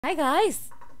Hi guys.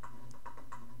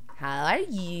 How are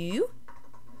you?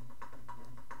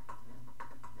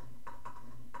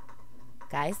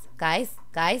 Guys,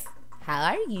 how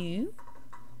are you?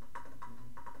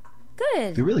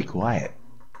 Good. They're really quiet.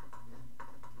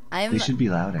 They should be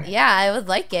louder. Yeah, I would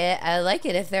like it. I would like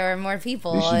it if there were more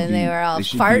people and they were all They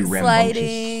should be fart rambunctious.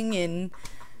 sliding and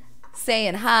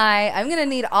saying hi. I'm gonna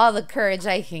need all the courage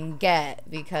I can get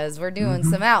because we're doing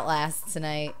some Outlast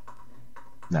tonight.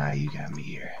 Nah, you got me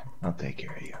here. I'll take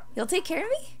care of you. You'll take care of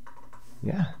me?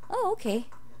 Yeah. Oh, okay.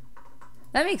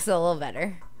 That makes it a little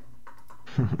better.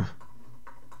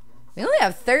 We only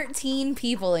have 13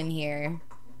 people in here.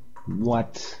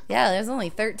 What? Yeah, there's only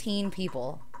 13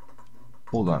 people.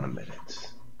 Hold on a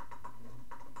minute.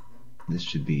 This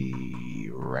should be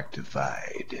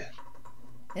rectified.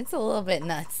 It's a little bit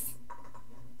nuts.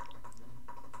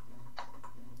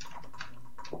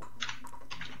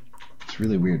 It's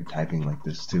really weird typing like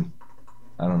this too.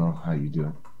 I don't know how you do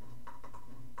it.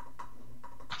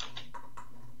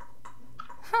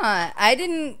 Huh, I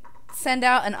didn't send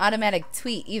out an automatic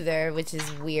tweet either, which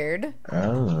is weird.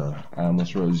 Oh, I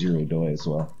almost wrote Zer0Doxy as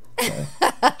well.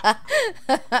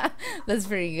 That's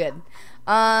pretty good.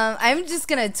 I'm just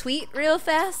gonna tweet real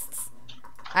fast.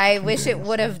 I wish it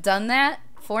would have done that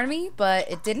for me, but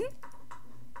it didn't.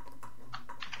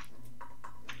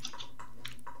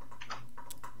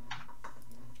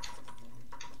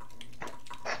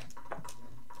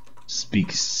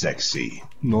 Speak sexy.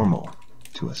 Normal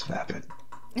to us, Vapid.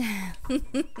 I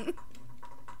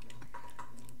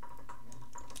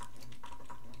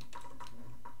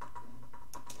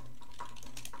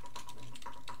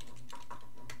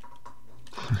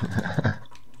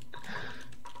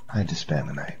had to spam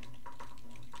a night.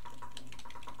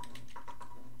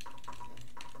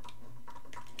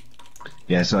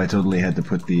 Yeah, so I totally had to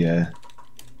put the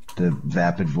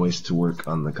Vapid voice to work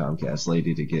on the Comcast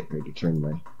lady to get her to turn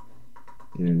my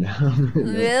internet on.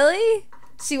 Really?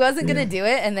 She wasn't gonna do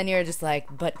it, and then you were just like,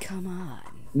 but come on.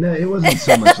 No, it wasn't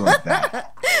so much like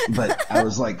that. But I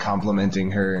was like complimenting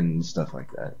her and stuff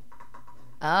like that.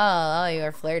 Oh, you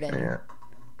were flirting. Yeah.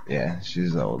 Yeah,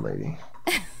 she's an old lady.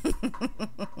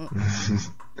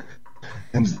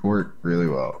 And it worked really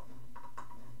well.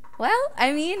 Well,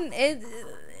 I mean,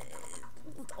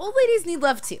 old ladies need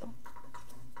love too.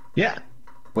 Yeah.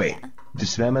 Wait,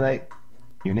 Disfaminite,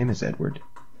 your name is Edward.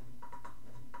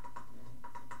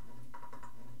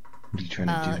 What are you trying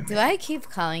to do to me? Do I keep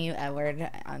calling you Edward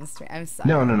on stream? I'm sorry.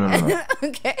 No.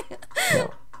 Okay.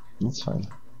 No, that's fine.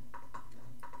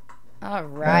 All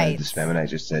right. Disfaminite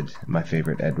just said, my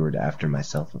favorite Edward after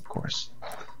myself, of course.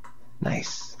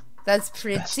 Nice. That's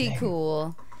pretty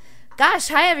cool. Gosh,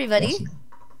 hi everybody.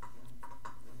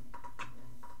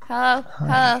 Hello.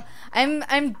 Hi. Hello.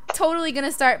 I'm totally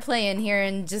gonna start playing here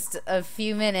in just a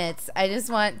few minutes. I just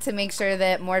want to make sure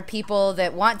that more people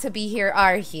that want to be here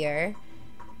are here.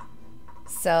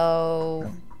 So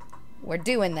we're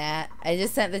doing that. I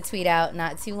just sent the tweet out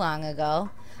not too long ago.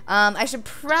 I should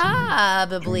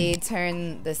probably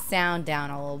turn the sound down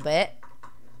a little bit.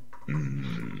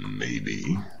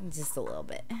 Maybe. Just a little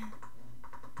bit.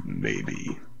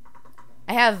 Maybe.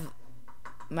 I have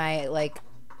my, like,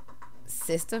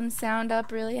 system sound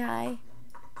up really high.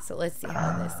 So let's see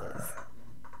how this is.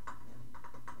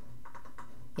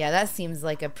 Yeah, that seems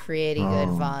like a pretty good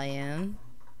volume.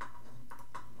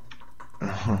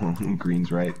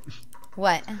 Green's right.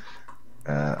 What?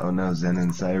 Oh no, Zen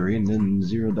and Cyrene and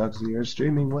Zer0Doxy are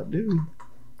streaming. What do?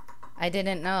 I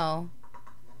didn't know.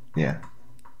 Yeah.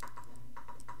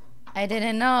 I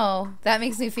didn't know. That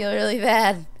makes me feel really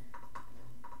bad.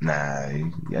 Nah,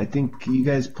 I think you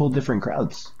guys pull different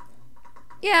crowds.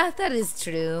 Yeah, that is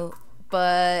true.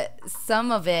 But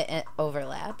some of it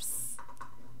overlaps.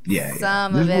 Yeah,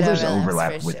 Some of it there's overlaps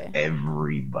overlap for with sure.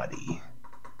 everybody.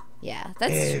 Yeah,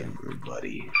 that's true.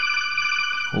 Everybody.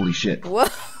 Holy shit. Whoa.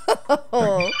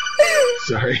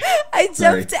 Sorry. I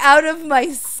jumped out of my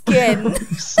skin.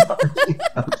 I'm sorry.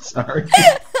 I'm sorry.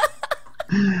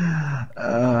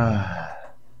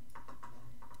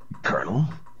 Colonel?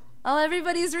 Oh,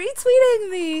 everybody's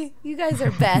retweeting me. You guys are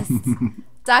best.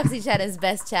 Doxy chat is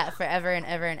best chat forever and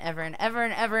ever and ever and ever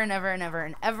and ever and ever and ever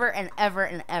and ever and ever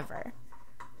and ever.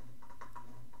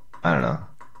 I don't know.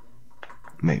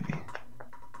 Maybe.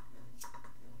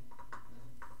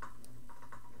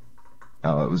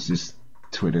 Oh, it was just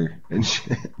Twitter and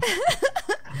shit.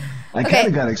 I kind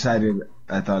of got excited.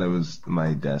 I thought it was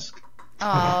my desk.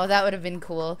 Oh, that would have been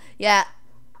cool. Yeah.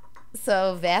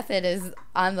 So Vapid is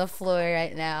on the floor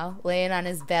right now, laying on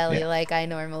his belly like I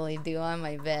normally do on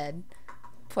my bed.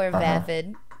 Poor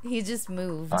Vapid. He just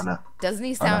moved. Doesn't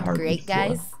he sound great,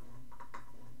 guys?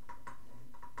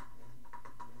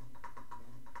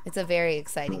 It's a very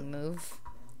exciting move.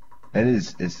 It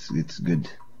is. It's good.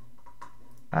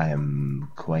 I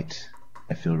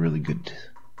feel really good.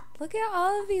 Look at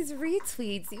all of these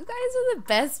retweets. You guys are the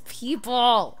best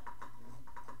people.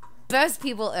 Best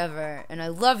people ever. And I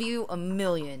love you a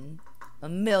million. A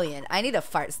million. I need a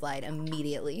fart slide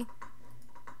immediately.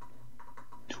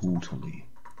 Totally.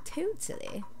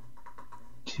 Totally.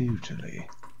 Totally.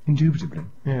 Indubitably.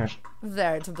 Yes.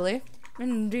 Veritably.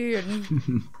 Indeed.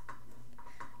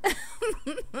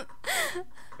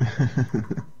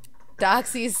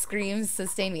 Doxy's screams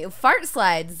sustain me. Fart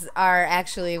slides are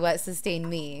actually what sustain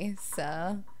me,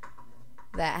 so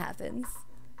that happens.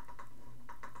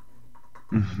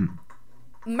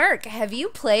 Merc, have you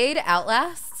played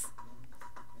Outlast?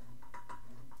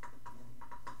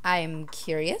 I'm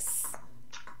curious.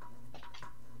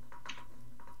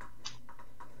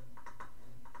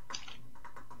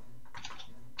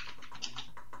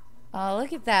 Oh,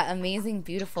 look at that amazing,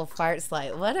 beautiful fart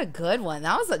slide. What a good one.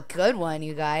 That was a good one,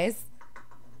 you guys.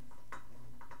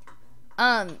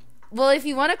 Well, if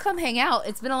you want to come hang out,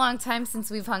 it's been a long time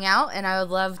since we've hung out, and I would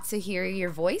love to hear your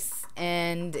voice.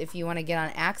 And if you want to get on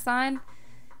Axon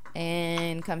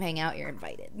and come hang out, you're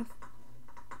invited.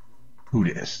 Who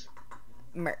dis?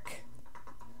 Merc.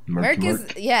 Merc is,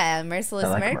 yeah, Merciless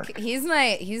like Merc. He's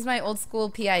my old school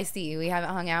PIC. We haven't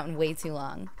hung out in way too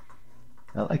long.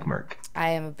 I like Merc.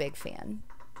 I am a big fan.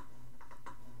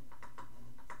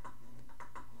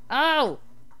 Oh!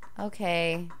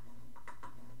 Okay.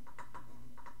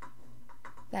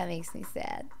 That makes me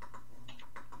sad.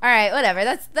 Alright, whatever.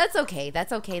 That's okay.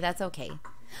 That's okay. That's okay.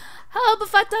 Hello,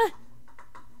 Bafutta!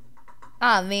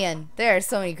 Oh, man. There are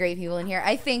so many great people in here.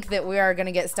 I think that we are going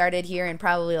to get started here in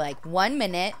probably like 1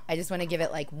 minute. I just want to give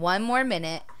it like 1 more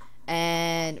minute.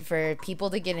 And for people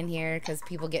to get in here, because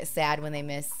people get sad when they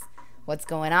miss what's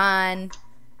going on.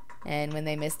 And when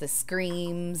they miss the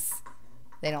screams,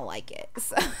 they don't like it.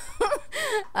 So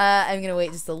I'm going to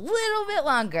wait just a little bit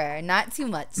longer. Not too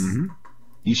much.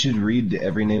 You should read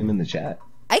every name in the chat.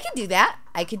 I could do that.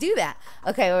 I could do that.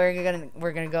 Okay,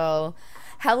 we're gonna go.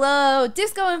 Hello,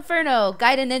 Disco Inferno,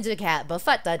 Guided Ninja Cat,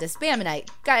 Bafutta, Dispaminite,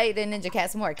 Guided Ninja Cat,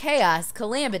 some more Chaos,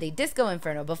 Calamity, Disco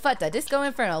Inferno, Bafutta, Disco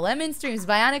Inferno, Lemon Streams,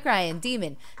 Bionic Ryan,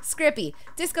 Demon, Scrippy,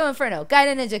 Disco Inferno,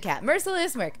 Guided Ninja Cat,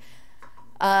 Merciless Merc,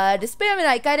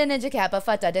 Dispaminite, Guided Ninja Cat,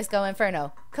 Bafutta, Disco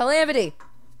Inferno, Calamity,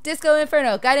 Disco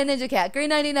Inferno, Guided Ninja Cat, Green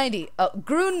 9090,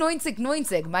 Groon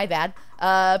 9690, my bad,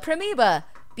 Pramiba,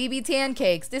 BB Tan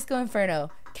Cakes, Disco Inferno,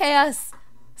 Chaos,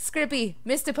 Scrippy,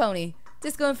 Mr. Pony,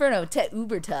 Disco Inferno, Tet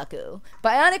Uber Taco,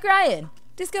 Bionic Ryan,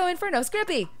 Disco Inferno,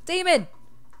 Scrippy, Damon,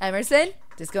 Emerson,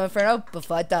 Disco Inferno,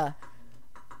 Bafutta,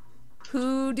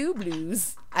 Hoodoo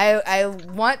Blues. I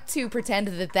want to pretend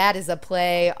that that is a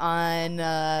play on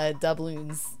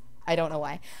doubloons. I don't know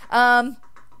why.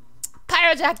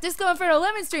 Pyrojack, Disco Inferno,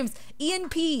 Lemon Streams, Ian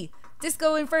P,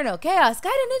 Disco Inferno, Chaos,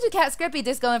 Guided Ninja Cat, Scrippy,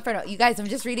 Disco Inferno. You guys, I'm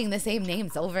just reading the same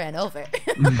names over and over.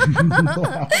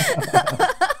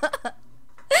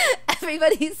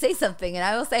 Everybody say something and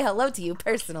I will say hello to you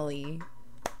personally.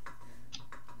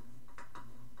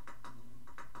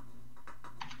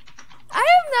 I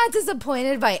am not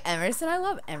disappointed by Emerson. I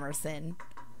love Emerson.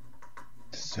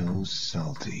 So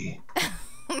salty.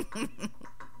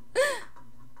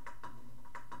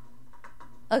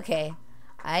 Okay,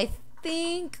 I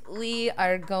think we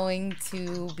are going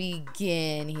to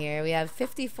begin here. We have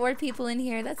 54 people in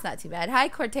here. That's not too bad. Hi,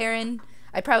 Corteran.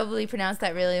 I probably pronounced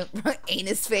that really wrong.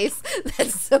 Anus face.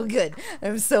 That's so good.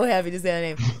 I'm so happy to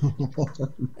say that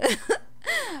name.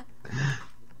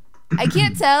 I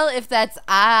can't tell if that's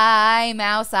I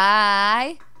Mouse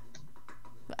I.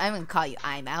 I'm gonna call you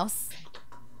I Mouse.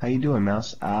 How you doing,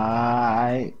 Mouse?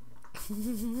 That's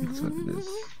what it is.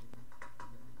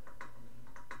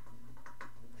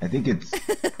 I think it's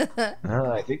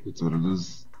what it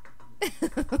is.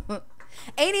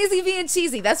 Ain't easy being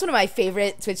cheesy. That's one of my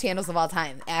favorite Twitch channels of all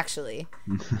time, actually.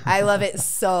 I love it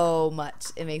so much.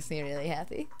 It makes me really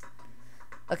happy.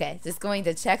 Okay, just going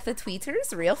to check the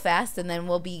tweeters real fast and then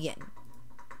we'll begin.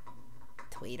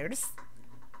 Tweeters.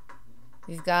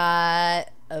 We've got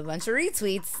a bunch of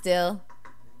retweets still.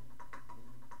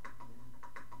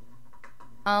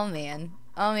 Oh man.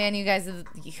 Oh man, you guys are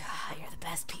you're the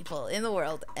best people in the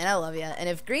world, and I love you. And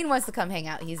if Green wants to come hang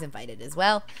out, he's invited as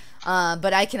well.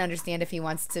 But I can understand if he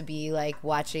wants to be like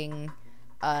watching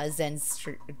Zen's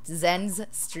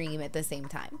stream at the same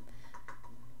time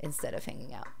instead of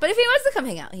hanging out. But if he wants to come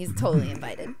hang out, he's totally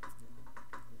invited.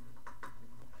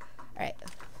 All right,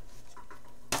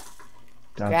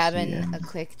 grabbing a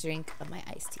quick drink of my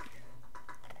iced tea.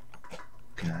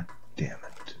 God damn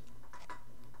it.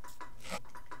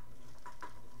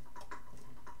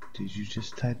 Did you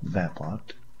just type Vapod?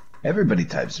 Everybody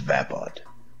types Vapod.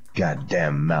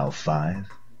 Goddamn Mal 5.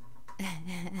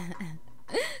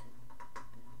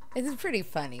 It's pretty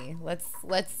funny. Let's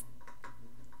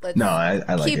No,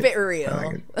 I like keep it real. I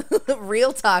like it.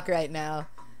 Real talk right now.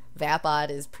 Vapod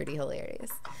is pretty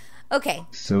hilarious. Okay.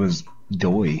 So is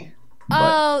Doi.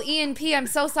 Oh, Ian P, I'm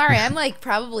so sorry. I'm like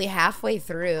probably halfway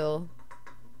through.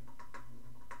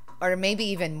 Or maybe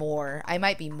even more. I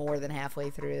might be more than halfway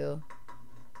through.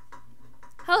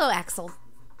 Hello, Axel.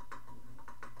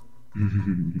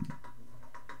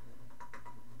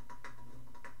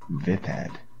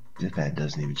 Vapid. Vapid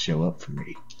doesn't even show up for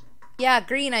me. Yeah,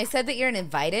 Green, I said that you're an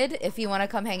invited if you want to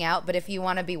come hang out, but if you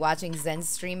want to be watching Zen's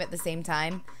stream at the same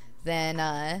time,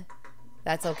 then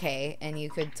that's okay, and you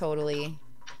could totally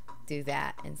do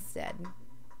that instead.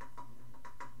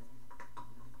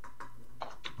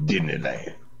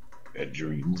 Disneyland.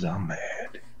 Dreams are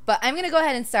mad. But I'm going to go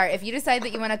ahead and start. If you decide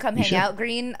that you want to come hang out,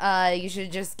 Green, you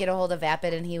should just get a hold of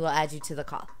Vapid and he will add you to the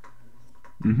call.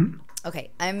 Mm-hmm.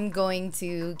 Okay, I'm going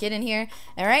to get in here.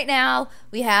 And right now,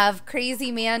 we have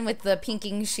Crazy Man with the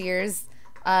pinking shears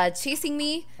chasing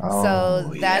me.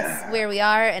 So that's where we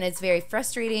are, and it's very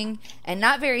frustrating and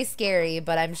not very scary,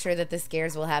 but I'm sure that the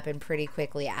scares will happen pretty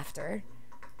quickly after.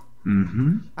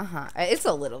 Mm-hmm. Uh-huh. It's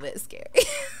a little bit scary.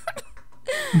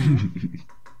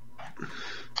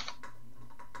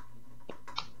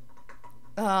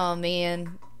 Oh,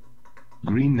 man.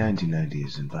 Green 1990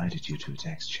 has invited you to a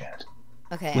text chat.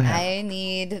 Okay, I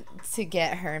need to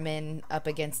get Herman up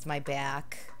against my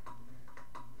back.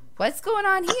 What's going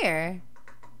on here?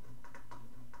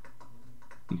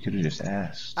 You could have just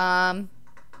asked.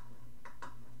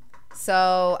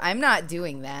 So I'm not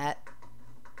doing that.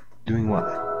 Doing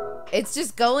what? It's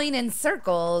just going in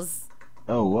circles.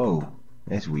 Oh, whoa.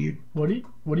 That's weird. What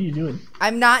are you doing?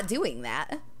 I'm not doing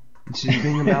that. It's just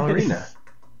being a ballerina.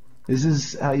 This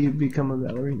is how you become a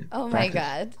ballerina. Oh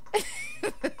Practice. my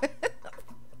god.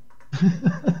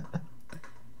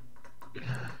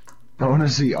 I want to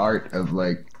see art of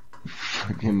like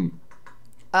fucking.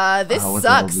 This what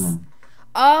sucks. the hell's doing?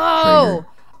 Oh, Trigger.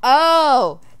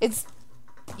 oh, it's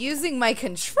using my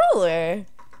controller.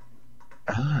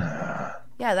 Ah.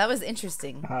 Yeah, that was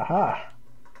interesting. Aha.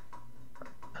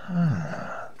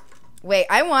 Ah. Wait,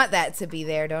 I want that to be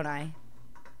there, don't I?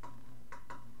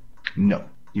 No,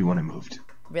 you want it moved.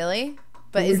 Really?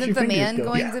 But Where'd isn't your the fingers man go?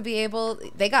 going Yeah. to be able?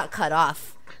 They got cut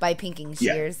off by pinking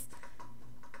Yeah. shears.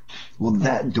 Well,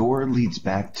 that door leads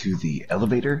back to the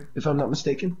elevator, if I'm not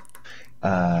mistaken.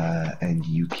 And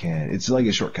you can. It's like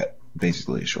a shortcut,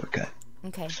 basically a shortcut.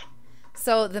 Okay.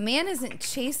 So the man isn't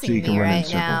So chasing you can me run in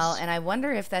right now, circles. and I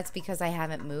wonder if that's because I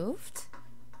haven't moved.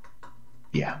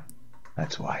 Yeah,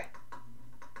 that's why.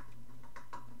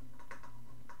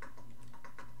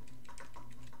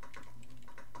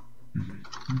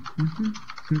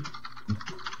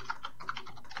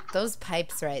 Those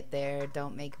pipes right there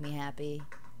don't make me happy.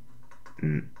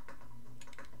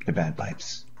 The bad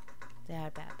pipes. They are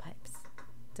bad pipes.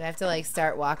 Do I have to like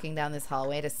start walking down this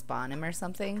hallway to spawn him or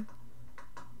something?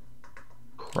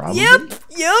 Probably.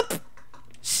 Yep.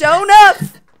 Shown up.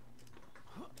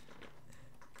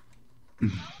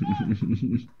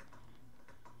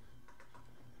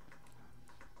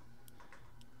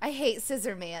 I hate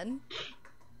Scissor Man.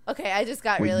 Okay, I just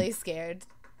got Wait. really scared.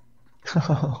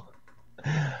 Oh,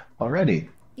 already.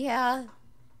 Yeah.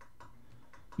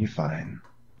 You're fine.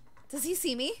 Does he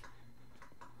see me?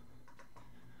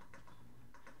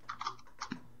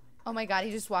 Oh my god,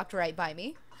 he just walked right by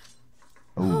me.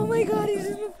 Oh my god, he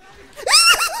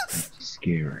just...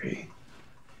 Scary.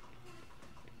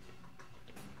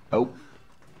 Oh.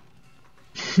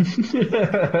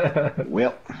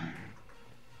 Well.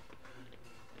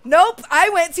 Nope, I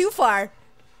went too far.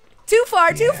 Too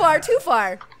far, too far, too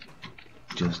far.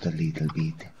 Just a little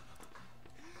bit.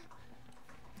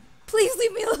 Please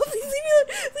leave me alone, please leave me alone.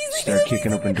 Please leave me Start alone,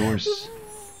 kicking please open leave me- doors.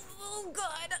 Oh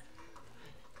god.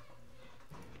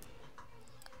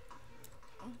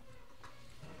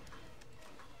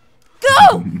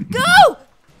 Go! Go!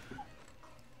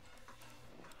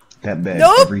 That bed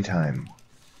Nope. every time.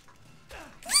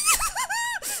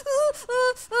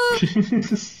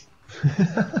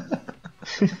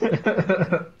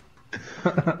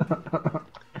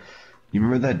 You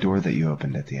remember that door that you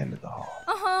opened at the end of the hall?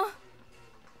 Uh-huh.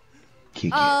 Kick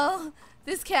it. Oh,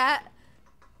 this cat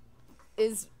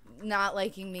is not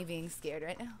liking me being scared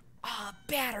right now. Ah,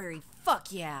 battery. Fuck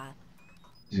yeah.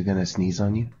 Is it gonna sneeze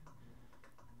on you?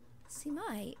 She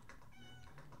might.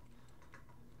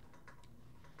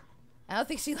 I don't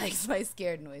think she likes my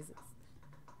scared noises.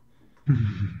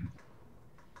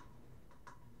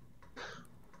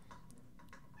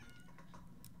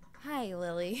 Hi,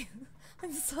 Lily.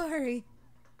 I'm sorry.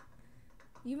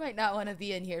 You might not want to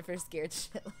be in here for scared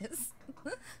shitless.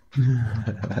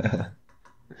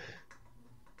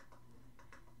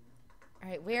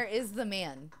 Alright, where is the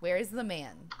man? Where is the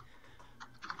man?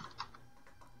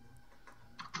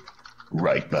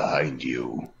 Right behind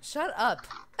you. Shut up.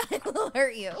 I will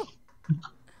hurt you.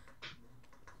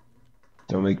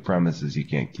 Don't make promises you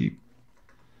can't keep.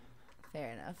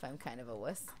 Fair enough. I'm kind of a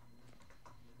wuss.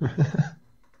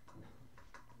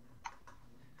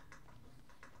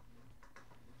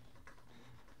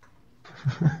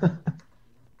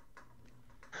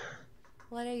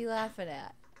 What are you laughing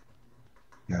at?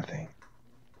 Nothing.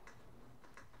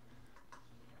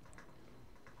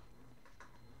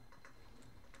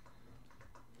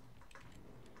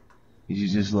 You should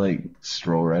just like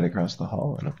stroll right across the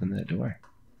hall and open that door.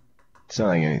 It's not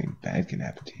like anything bad can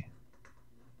happen to you.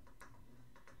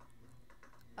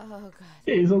 Oh god.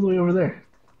 Yeah, he's all the way over there.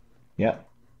 Yeah.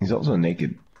 He's also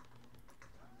naked.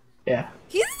 Yeah.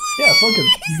 He's Yeah, fuck him.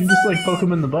 You can just like poke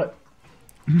him in the butt.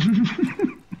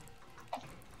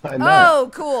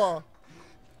 Oh, cool.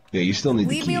 Yeah, you still need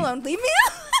the key. Leave me alone. Leave me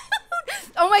alone.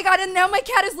 Oh my god, and now my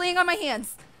cat is laying on my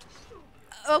hands.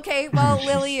 Okay, well,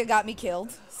 Lily, you got me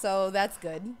killed. So that's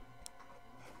good.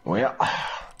 Well,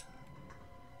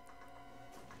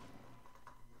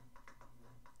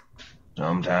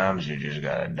 sometimes you just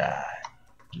gotta die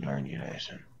to learn your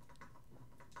lesson.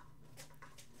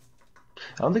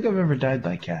 I don't think I've ever died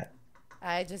by cat.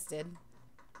 I just did.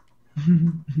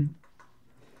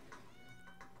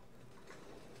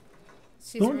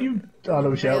 She's Don't you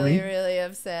auto shout really, me? really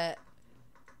upset.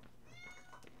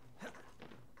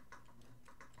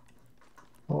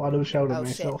 I'll auto shout at Oh,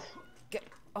 myself. shit. Get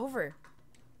over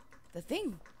the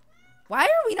thing. Why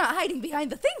are we not hiding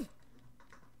behind the thing?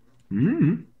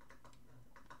 Hmm.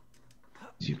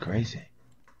 You crazy?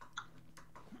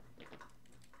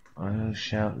 Auto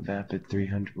shout Vapid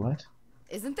 300. What?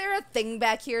 Isn't there a thing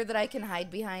back here that I can hide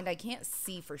behind? I can't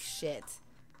see for shit.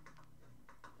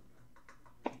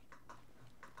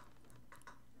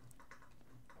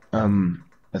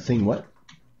 A thing what?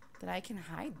 That I can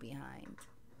hide behind.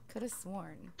 Could have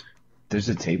sworn. There's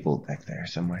a table back there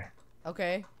somewhere.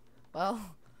 Okay. Well.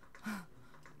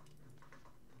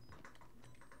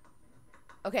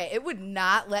 Okay, it would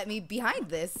not let me behind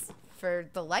this for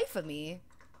the life of me.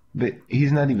 But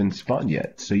he's not even spawned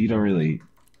yet, so you don't really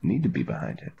need to be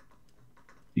behind it.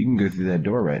 You can go through that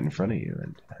door right in front of you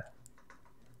and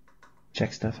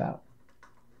check stuff out.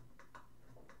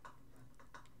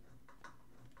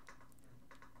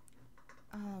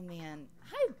 Oh, man.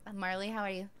 Hi, Marley. How are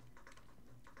you?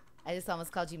 I just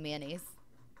almost called you mayonnaise.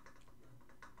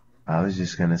 I was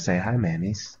just gonna say hi,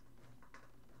 mayonnaise.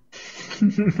 I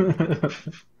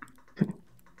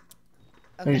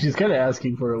mean, she's kind of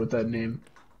asking for it with that name.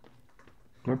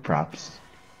 We're props.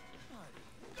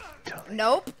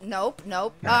 Nope, nope,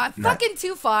 nope. Not- Fucking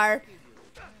too far.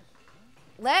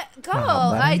 Let go.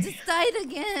 Aw, buddy. I just died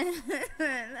again.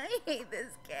 I hate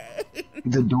this game.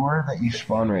 The door that you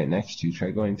spawn right next to, try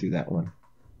going through that one.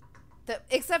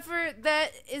 Except for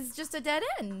that is just a dead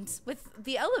end with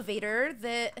the elevator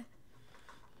that...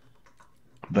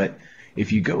 But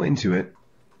if you go into it,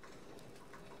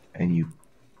 and you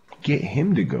get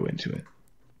him to go into it,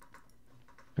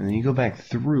 and then you go back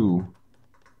through,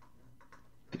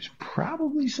 there's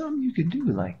probably something you could do,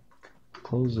 like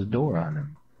close the door on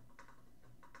him.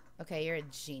 Okay, you're a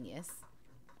genius.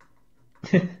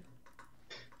 Because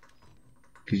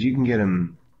you can get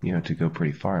him, you know, to go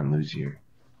pretty far and lose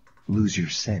your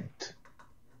scent,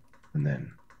 and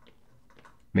then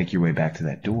make your way back to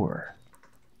that door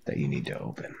that you need to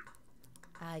open.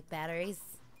 I like batteries.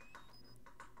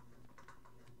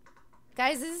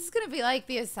 Guys, this is gonna be like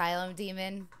the asylum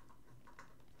demon.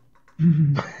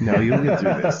 No, you'll get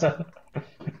through this.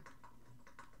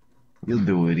 You'll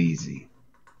do it easy.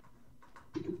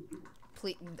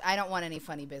 Please, I don't want any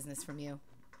funny business from you.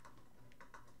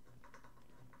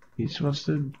 He's supposed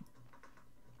to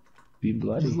be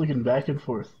bloody. Just looking back and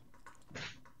forth.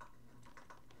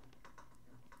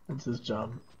 That's his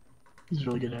job. He's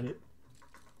really good at it.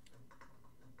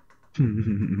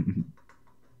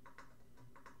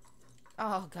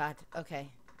 Oh god. Okay.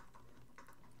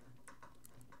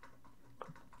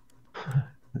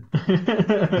 He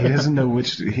doesn't know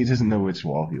which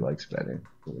wall he likes better.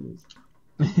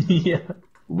 Yeah.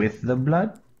 With the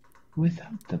blood,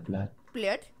 without the blood.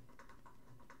 Blood.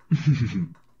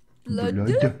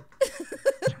 Blood.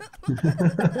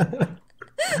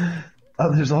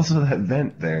 Oh, there's also that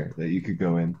vent there that you could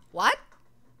go in. What?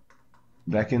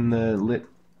 Back in the lit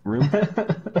room,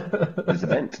 there's a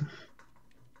vent.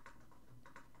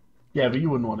 Yeah, but you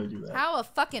wouldn't want to do that. How a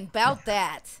fucking about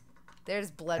that? There's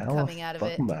blood How coming out of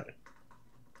it. about it?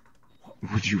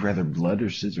 Would you rather blood or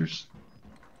scissors?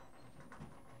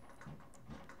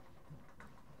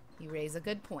 You raise a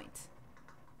good point.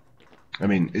 I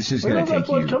mean, it's just Where gonna does that take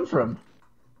blood you come from?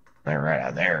 right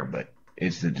out there, but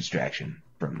it's the distraction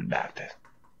from the doctor.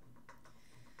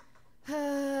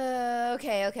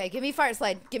 Okay. Give me fart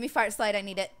slide. Give me fart slide. I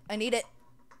need it. I need it.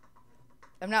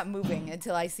 I'm not moving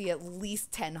until I see at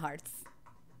least 10 hearts.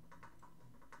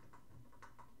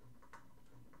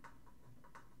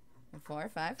 4,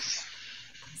 5,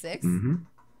 6, 7,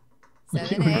 We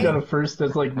 8, got a first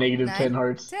that's like negative 9, 10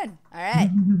 hearts. 10. All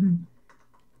right.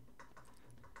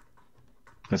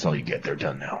 That's all you get. They're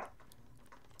done now.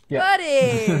 Yeah.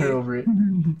 Buddy! They're over it.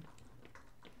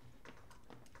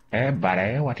 Hey,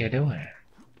 buddy, what you doing?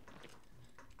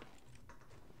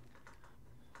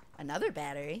 Another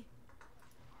battery.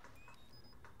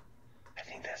 I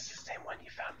think that's the same one you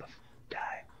found before you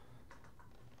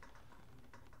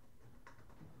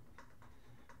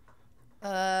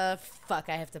died. Fuck,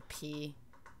 I have to pee.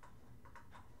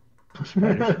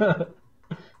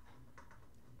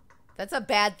 That's a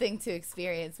bad thing to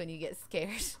experience when you get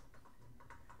scared.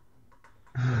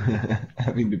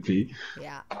 Having to pee.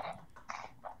 Yeah.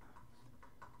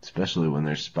 Especially when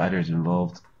there's spiders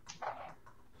involved.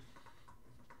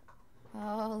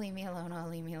 Oh, leave me alone. Oh,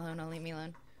 leave me alone. Oh, leave me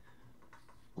alone.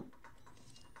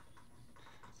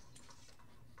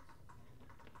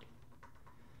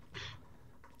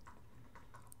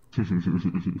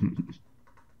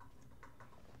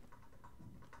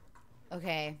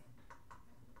 Okay.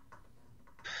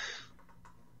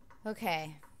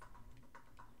 Okay.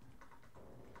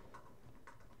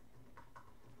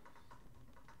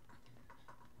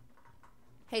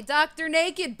 Hey, Dr.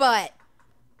 Naked Butt!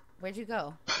 Where'd you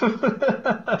go?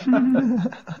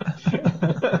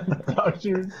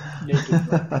 Doctor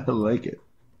Naked. I like it.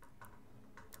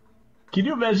 Can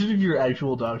you imagine if your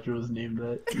actual doctor was named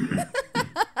that?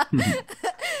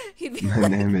 He'd be My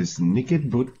like, name is Naked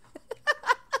Butt.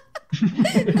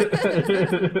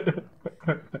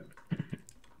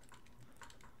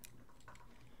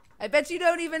 I bet you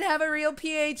don't even have a real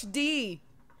PhD.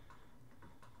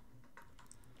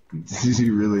 Does he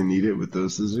really need it with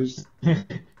those scissors? He's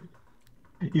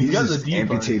He got the just deep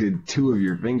amputated 2 of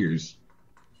your fingers.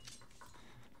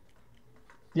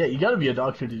 Yeah, you gotta be a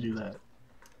doctor to do that.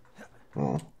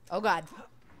 Well, Oh, God.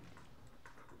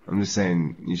 I'm just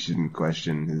saying you shouldn't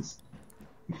question his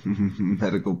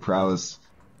medical prowess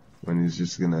when he's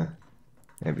just gonna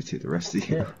amputate the rest of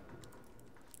you. Yeah.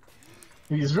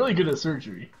 He's really good at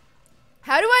surgery.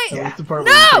 How do I... That's the part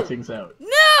where he takes things out.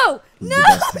 No! He's No! the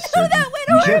best at surgery. That went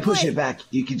You horribly! can't push it back.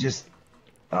 You could just...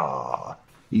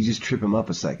 you just trip him up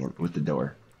a second with the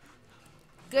door.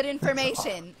 Good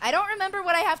information. I don't remember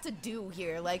what I have to do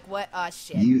here. Like, what?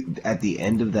 Shit. You at the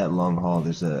end of that long hall,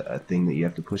 there's a thing that you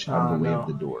have to push out of the way no. of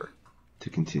the door to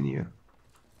continue.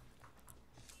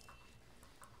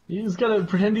 You just gotta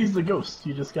pretend he's the ghost.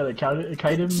 You just gotta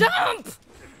kite him. Jump!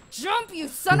 Jump, you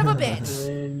son of a bitch!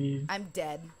 And you... I'm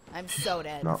dead. I'm so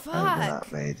dead. No, Fuck. I'm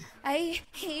not, mate. I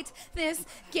hate this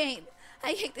game.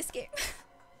 I hate this game.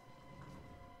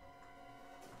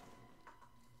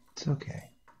 It's okay.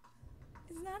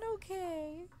 It's not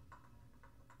okay.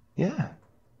 Yeah,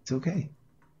 it's okay.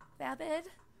 Vapid,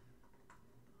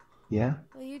 Yeah?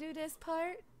 will you do this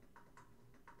part?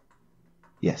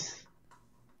 Yes.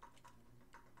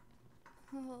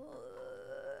 Oh,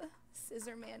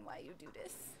 Scissor Man, why you do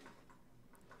this?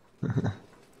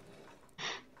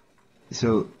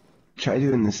 So, try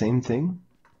doing the same thing,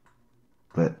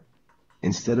 but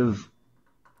instead of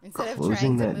Instead of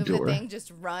closing trying to that move door. the thing,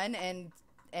 just run and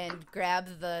grab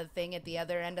the thing at the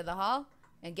other end of the hall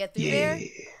and get through Yeah. there.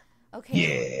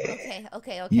 Okay. Yeah.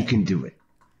 Okay. You can do it.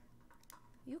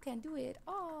 You can do it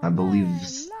all. I believe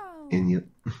night long. in you.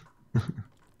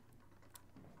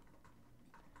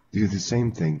 Do the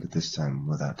same thing, but this time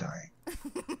without dying.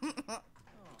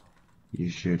 You're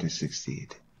sure to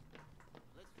succeed.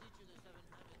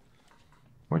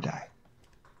 Or die.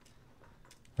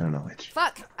 I don't know which.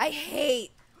 Fuck! I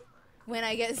hate when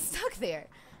I get stuck there.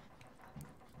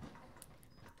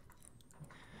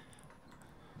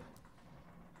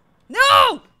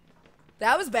 No!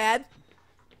 That was bad.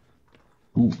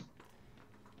 Ooh.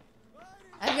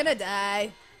 I'm gonna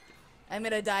die. I'm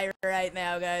gonna die right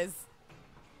now, guys.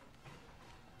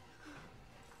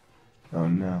 Oh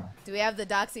no. Do we have the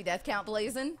Doxy death count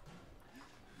blazing?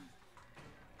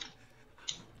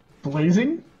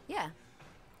 Blazing? Yeah,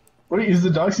 What is the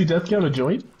Doxy death count a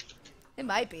joint? it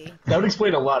might be. That would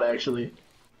explain a lot, actually.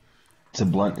 It's a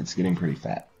blunt, it's getting pretty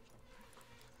fat.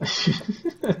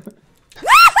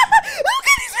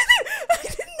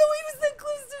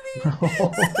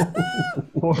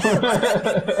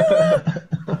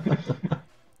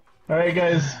 Alright,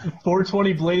 guys.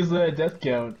 420 blaze that death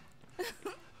count.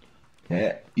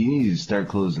 Yeah, you need to start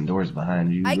closing doors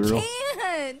behind you, I girl.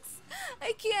 can't.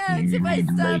 I can't. You If I need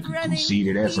to stop make a running,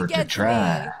 conceited he effort to gets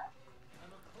try. me.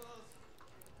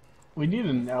 We need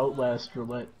an Outlast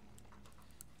roulette.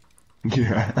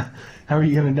 Yeah. How are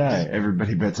you gonna die?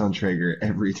 Everybody bets on Traeger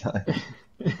every time.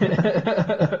 No,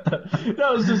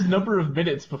 it's just number of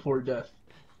minutes before death.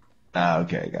 Ah,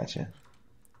 okay, gotcha.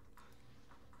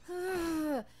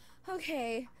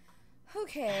 Okay.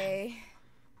 Okay.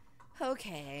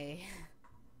 Okay.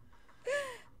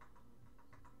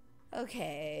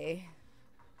 Okay.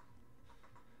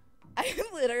 I'm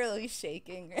literally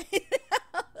shaking right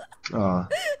now. Aw,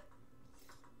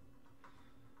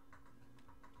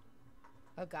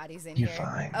 Oh god, he's in you're here.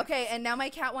 fine. Okay, and now my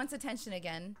cat wants attention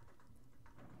again.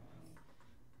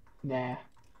 Nah.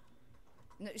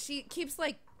 No, she keeps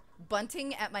like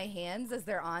bunting at my hands as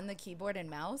they're on the keyboard and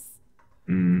mouse.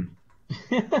 Mm.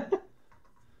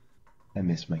 I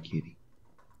miss my kitty.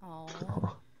 Oh.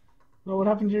 Well, what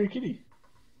happened to your kitty?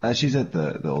 She's at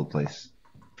the old place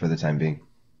for the time being.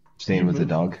 Staying You with the moved?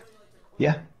 dog.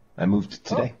 Yeah, I moved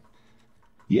today.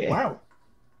 Yeah. Wow.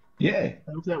 Yeah,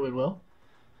 I hope that went well.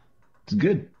 it's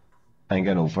good. I ain't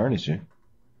got no furniture,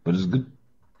 but it's good.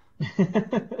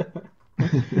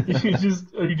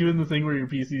 Are you doing the thing where your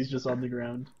PC is just on the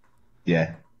ground?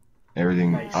 Yeah,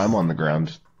 everything. Nice. I'm on the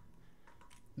ground.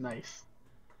 Nice.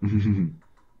 Yeah.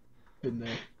 Been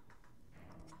there.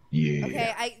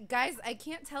 Okay, guys, I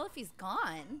can't tell if he's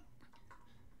gone.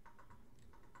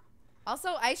 Also,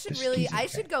 I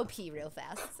should go pee real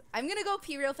fast. I'm gonna go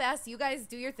pee real fast. You guys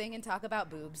do your thing and talk about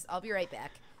boobs. I'll be right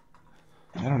back.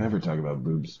 I don't ever talk about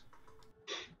boobs.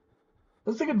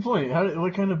 That's a good point.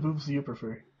 What kind of boobs do you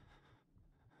prefer?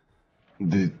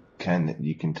 The kind that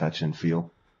you can touch and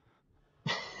feel.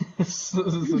 so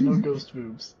no ghost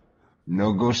boobs.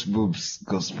 No ghost boobs,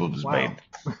 Wow. babe.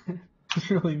 That's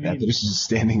really mean. There's just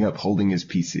standing up holding his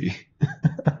PC.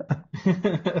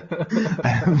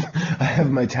 I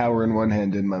have my tower in one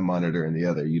hand and my monitor in the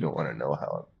other. You don't want to know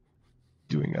how I'm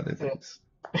doing other things.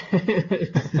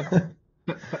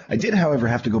 I did, however,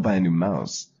 have to go buy a new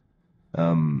mouse.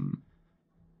 Because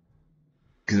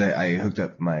I hooked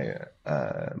up my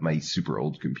my super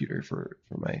old computer for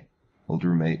my old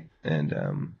roommate, and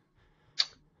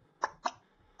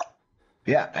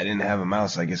yeah, I didn't have a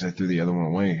mouse. I guess I threw the other one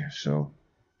away. So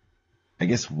I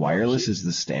guess wireless is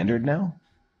the standard now.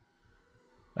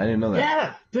 I didn't know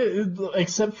that. Yeah,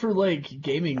 except for like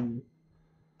gaming.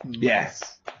 Yeah.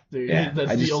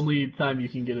 That's the only time you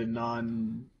can get a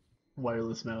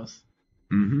non-wireless mouse.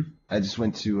 Mm-hmm. I just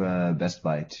went to Best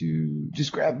Buy to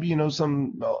just grab, I need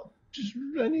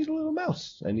a little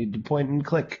mouse. I need to point and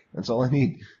click. That's all I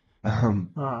need.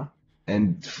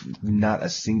 And not a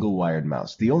single wired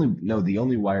mouse. The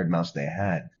only wired mouse they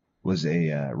had was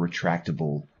a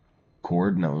retractable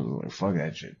cord, and I was like, fuck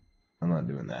that shit. I'm not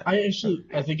doing that. I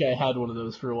think I had one of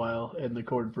those for a while, and the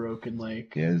cord broke, and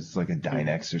like... Yeah, it's like a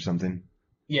Dynex or something.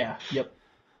 Yeah, yep.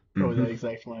 Probably that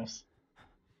exact mouse.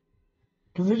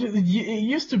 Because it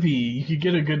used to be, you could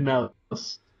get a good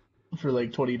mouse for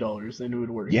like $20, and it would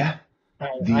work. Yeah.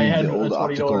 I had the old a $20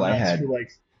 optical mouse I had for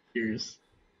like years.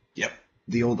 Yep.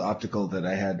 The old optical that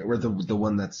I had, or the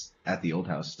one that's at the old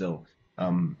house still,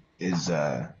 is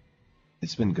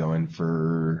it's been going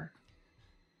for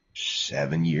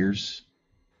 7 years.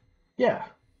 Yeah.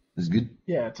 It's good.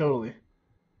 Yeah, totally.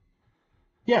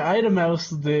 Yeah, I had a mouse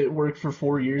that worked for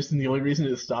 4 years, and the only reason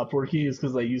it stopped working is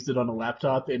because I used it on a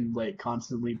laptop and like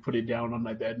constantly put it down on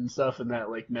my bed and stuff, and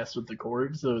that like messed with the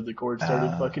cord, so the cord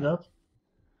started fucking up.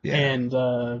 Yeah. And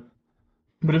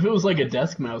but if it was like a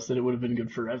desk mouse, then it would have been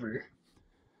good forever.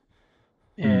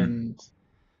 And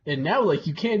now like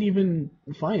you can't even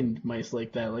find mice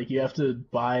like that. Like you have to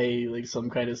buy like some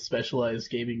kind of specialized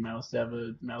gaming mouse to have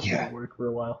a mouse that'll work for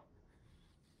a while.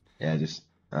 Yeah,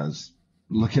 I was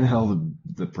looking at all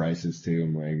the prices too.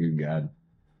 I'm like, good God,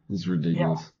 this is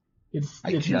ridiculous. Yeah.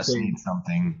 I just insane. need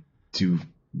something to,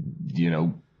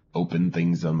 open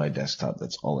things on my desktop.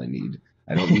 That's all I need.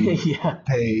 I don't need to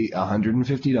pay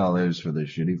 $150 for this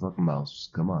shitty fucking mouse.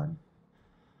 Come on.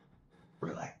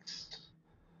 Relax.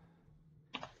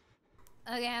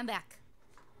 Okay, I'm back.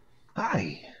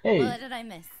 Hi. Hey. What did I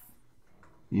miss?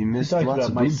 You missed talked lots about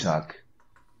of mice. boob talk.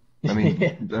 I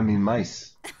mean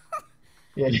mice.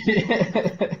 Yeah.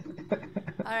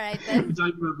 Alright We then.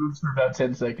 talked about boobs for about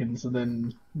 10 seconds, and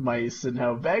then mice, and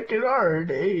how back in our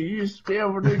day you used to be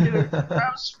able to get a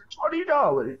mouse for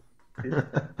 $20.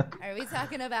 Are we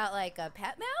talking about like a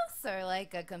pet mouse or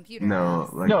like a computer No,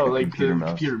 mouse? like No, a like computer the mouse.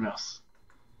 computer mouse.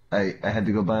 I had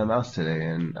to go buy a mouse today,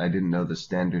 and I didn't know the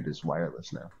standard is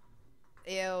wireless now.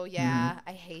 Ew, yeah,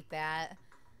 I hate that.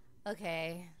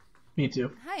 Okay. Me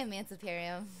too. Hi,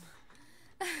 Emanciparium.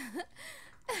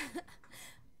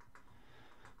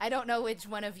 I don't know which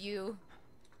one of you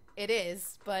it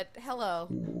is, but hello.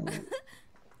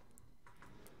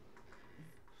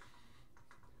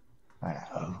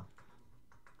 Wow.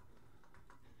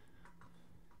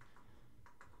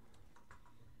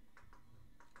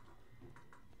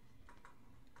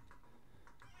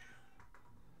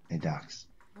 Hey, Docs.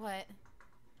 What?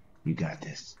 You got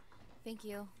this. Thank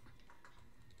you.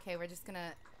 Okay, we're just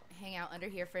gonna hang out under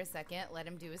here for a second, let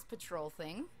him do his patrol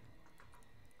thing.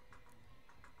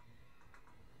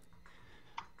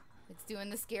 It's doing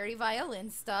the scary violin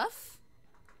stuff.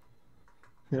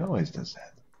 It always does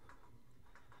that.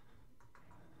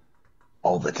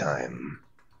 All the time.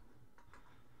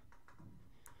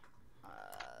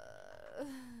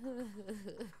 I'm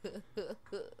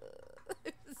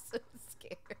so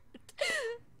scared.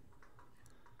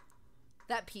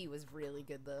 That pee was really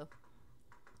good, though.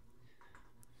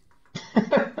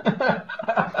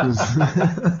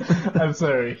 I'm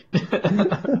sorry. It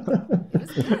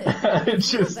was good. It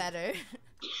Feel just, better.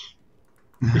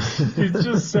 it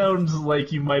just sounds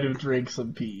like you might have drank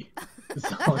some pee.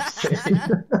 That's all I'm saying.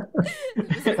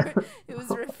 It was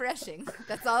refreshing.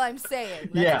 That's all I'm saying.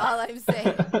 That's Yeah. all I'm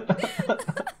saying.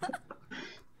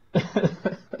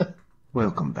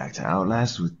 Welcome back to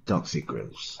Outlast with Doxy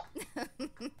Grills.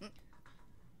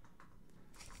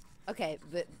 Okay,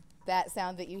 that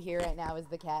sound that you hear right now is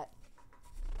the cat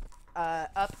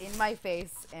up in my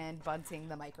face and bunting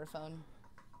the microphone.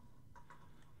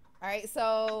 All right,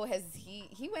 so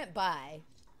he went by.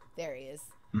 There he is.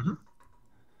 Mm-hmm.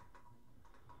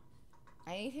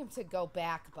 I need him to go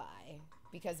back by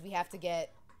because we have to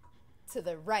get to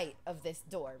the right of this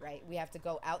door, right? We have to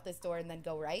go out this door and then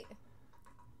go right.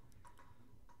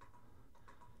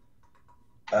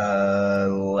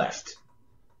 Left.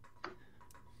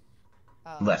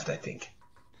 Oh. Left, I think.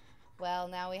 Well,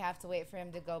 now we have to wait for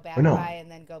him to go back Oh, no. by and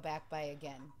then go back by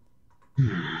again.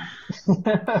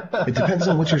 It depends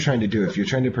on what you're trying to do. If you're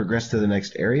trying to progress to the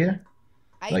next area,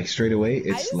 like straight away,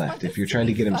 it's left. If you're trying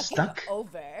to get him stuck,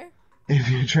 if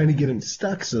you're trying to get him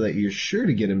stuck so that you're sure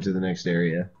to get him to the next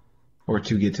area, or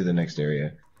to get to the next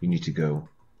area, you need to go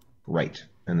right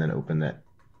and then open that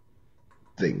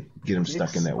thing. Get him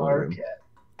stuck in that one room.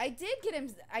 I did get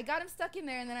him. I got him stuck in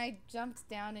there, and then I jumped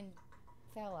down and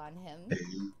fell on him.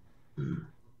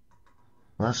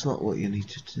 Well, that's not what you need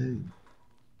to do.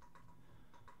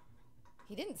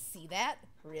 He didn't see that,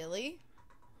 really?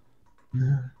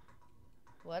 No.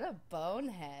 What a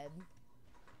bonehead.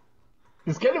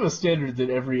 It's kind of a standard that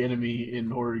every enemy in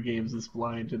horror games is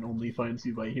blind and only finds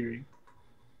you by hearing.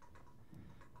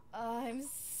 I'm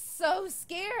so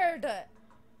scared.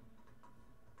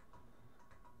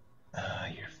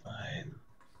 You're fine.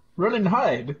 Run and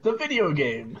Hide, the video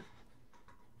game.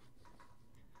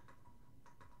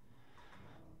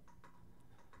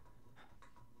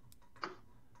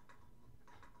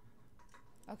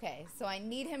 Okay, so I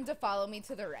need him to follow me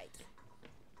to the right.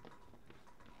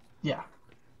 Yeah.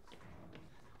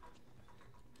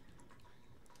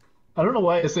 I don't know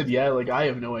why I said yeah, like I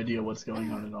have no idea what's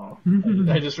going on at all.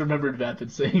 I just remembered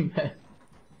Vapid saying that.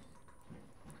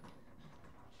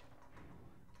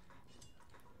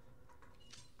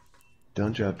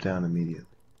 Don't drop down immediately.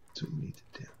 That's what you need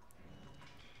to do.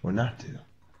 Or not do,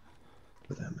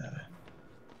 for that matter.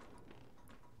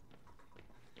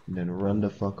 And then run the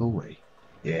fuck away.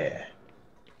 Yeah.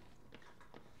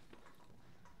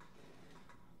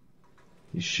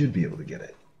 You should be able to get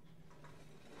it.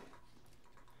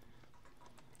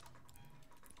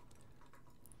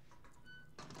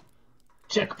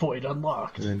 Checkpoint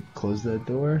unlocked. And then close that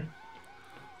door.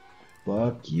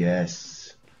 Fuck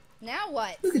yes. Now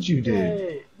what? Look at you, dude.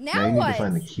 Yay. Now you need what? to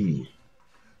find the key.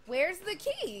 Where's the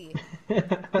key?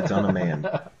 It's on a man.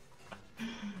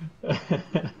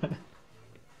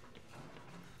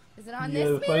 Is it on You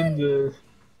gotta this find man? the.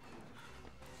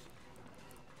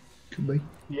 Could be.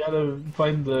 You gotta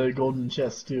find the golden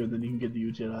chest too, and then you can get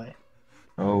the Jedi.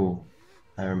 Oh,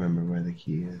 I remember where the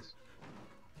key is.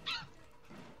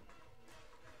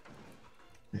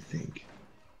 I think.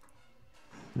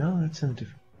 No, that sounds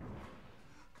different.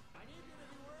 I need you to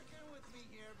be working with me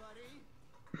here, buddy.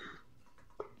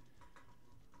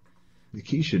 The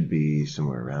key should be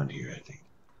somewhere around here, I think.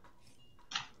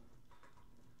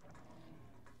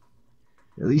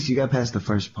 At least you got past the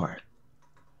first part.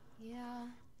 Yeah.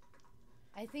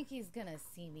 I think he's gonna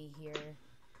see me here.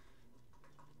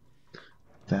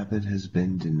 Vapid has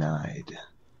been denied.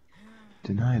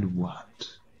 Denied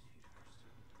what?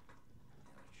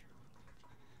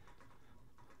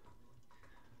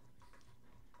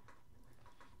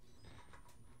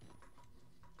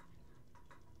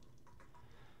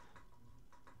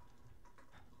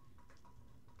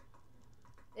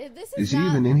 this Is is he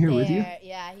not even in here fair. with you?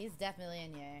 Yeah, he's definitely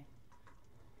in here.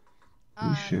 Are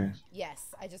you sure?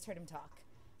 Yes, I just heard him talk.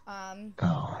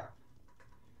 Oh.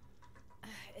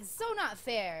 It's so not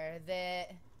fair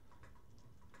that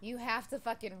you have to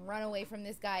fucking run away from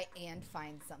this guy and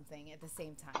find something at the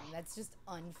same time. That's just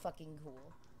unfucking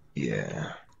cool.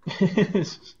 Yeah.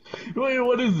 Wait,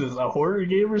 what is this? A horror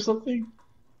game or something?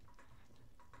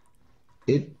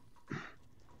 It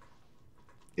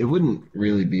wouldn't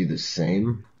really be the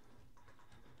same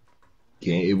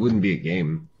game. It wouldn't be a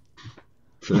game.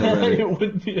 For that matter. It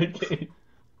wouldn't be a game.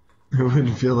 It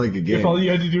wouldn't feel like a game. If all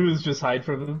you had to do was just hide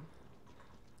from him.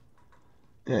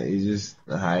 Yeah, you just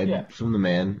hide from the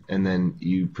man, and then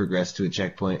you progress to a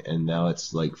checkpoint, and now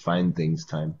it's like find things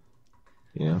time.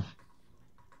 You know?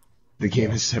 The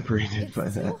game is separated by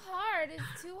that. It's too hard.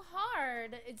 It's too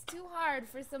hard. It's too hard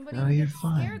for somebody No, who you're gets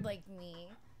fine. scared like me.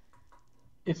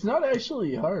 It's not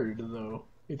actually hard, though.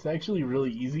 It's actually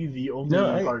really easy. The only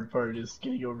hard part is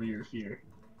getting over your fear.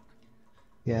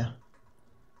 Yeah.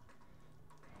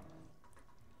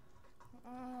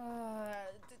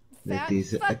 Fat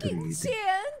is fucking agreed.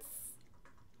 chance.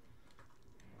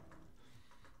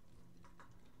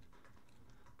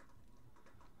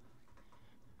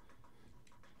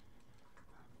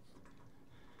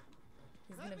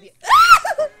 He's gonna be.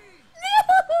 No!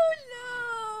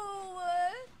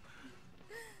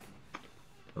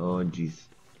 Oh, jeez.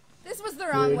 This was the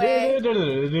wrong way. Oh,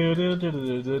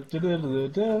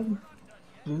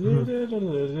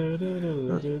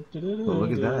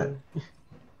 look at that.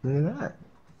 Look at that.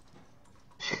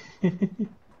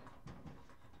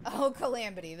 Oh,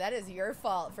 Calamity, that is your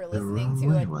fault for The listening wrong to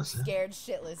way, a was it? scared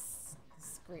shitless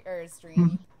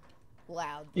stream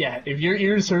loud. Yeah, if your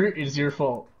ears hurt, it's your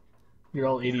fault. You're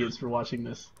all idiots for watching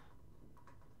this.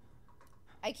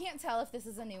 I can't tell if this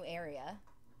is a new area.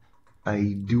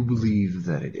 I do believe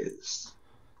that it is.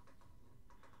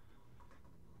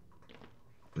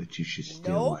 But you should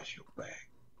still Nope. wash your back.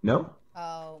 No?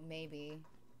 Oh, maybe.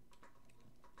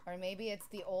 Or maybe it's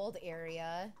the old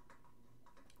area.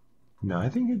 No, I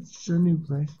think it's a new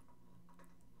place.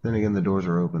 Then again, the doors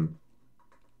are open.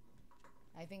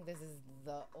 I think this is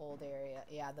the old area.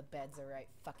 Yeah, the beds are right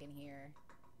fucking here.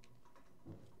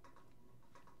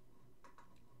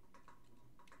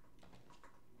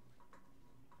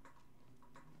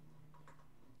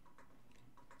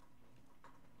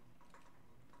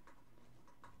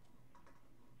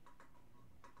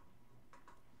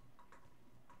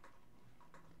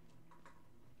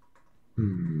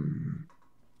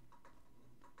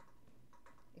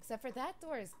 Except for that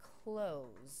door is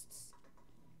closed.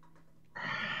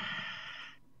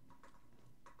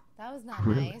 That was not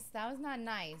Really? nice. That was not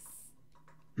nice.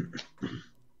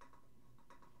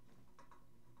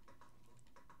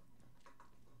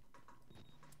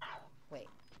 Wait.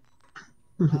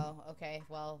 Oh, okay.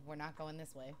 Well, we're not going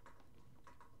this way.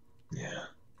 Yeah.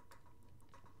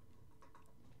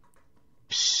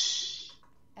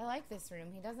 I like this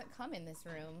room. He doesn't come in this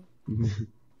room. Is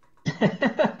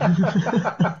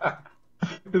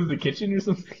it the kitchen or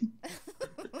something?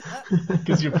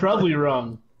 Because you're probably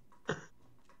wrong.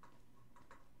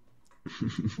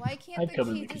 Why can't I'd the come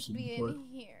in key the just kitchen be before. in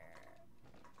here?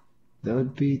 That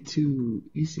would be too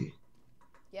easy.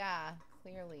 Yeah,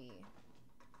 clearly.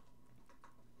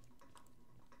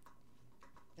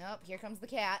 Nope, here comes the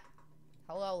cat.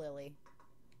 Hello, Lily.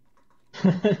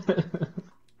 Why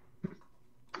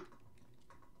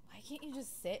can't you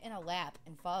just sit in a lap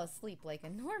and fall asleep like a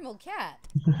normal cat?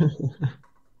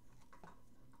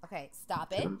 Okay,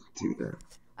 stop it. Don't do that.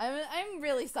 I'm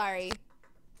really sorry.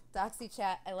 Doxy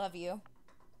chat, I love you.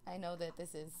 I know that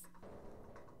this is...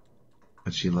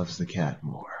 But she loves the cat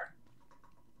more.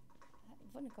 I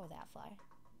wouldn't go that far.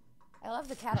 I love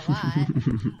the cat a lot.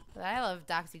 But I love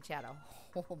Doxy chat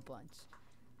a whole bunch.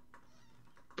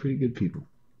 Pretty good people.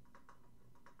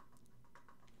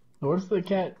 What if the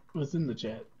cat was in the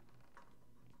chat?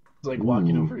 It's like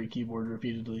walking Ooh. over a keyboard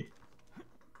repeatedly.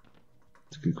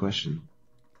 It's a good question.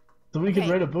 Somebody Okay. could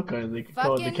write a book on it. They could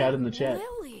call it The Fucking Cat in the Chat.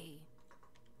 Lily.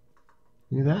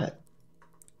 Look at that.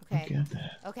 Okay. Look at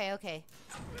that. Okay.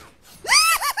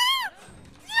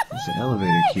 There's an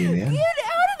elevator key in the end. Get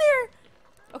out of there!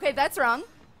 Okay, that's wrong.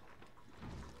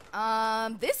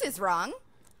 This is wrong.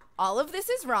 All of this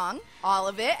is wrong. All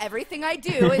of it. Everything I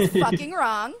do is fucking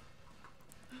wrong.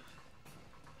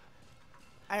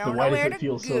 I don't know why does where it to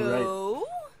feel so go.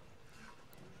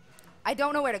 I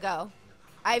don't know where to go.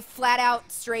 I flat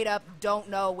out, straight up, don't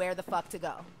know where the fuck to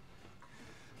go.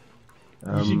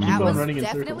 You should keep That on was running in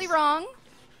definitely circles. wrong.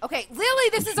 Okay, Lily,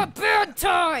 this is a bad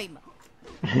time!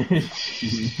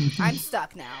 I'm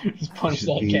stuck now. Just You punch should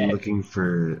that be cat. looking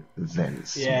for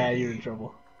vents. Yeah, you're in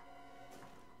trouble.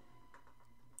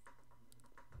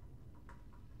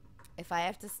 If I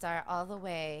have to start all the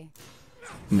way.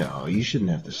 No, you shouldn't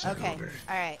have to start Okay. over.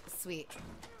 Alright, sweet.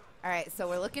 Alright, so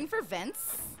we're looking for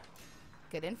vents.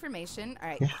 Good information.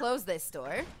 Alright, Yeah. close this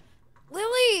door.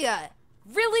 Lily!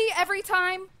 Really? Every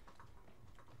time?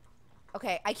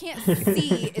 Okay, I can't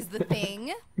see is the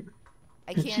thing.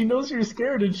 I can't. She knows you're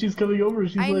scared and she's coming over.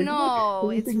 She's I like, know.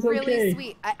 look, It's everything's really okay.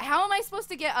 sweet. How am I supposed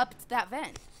to get up to that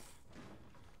vent?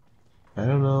 I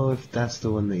don't know if that's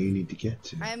the one that you need to get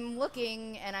to. I'm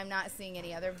looking and I'm not seeing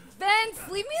any other vents.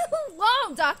 Leave me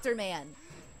alone, Dr. Man.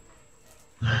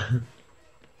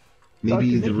 Maybe Dr.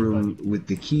 the Nicky room with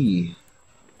the key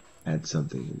had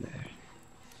something in there.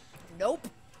 Nope.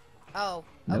 Oh,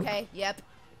 Nope. okay. Yep.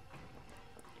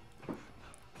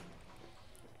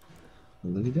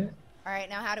 Well, look at that. All right,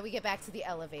 now how do we get back to the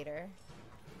elevator?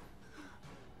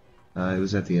 It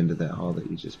was at the end of that hall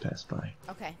that you just passed by.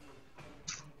 Okay.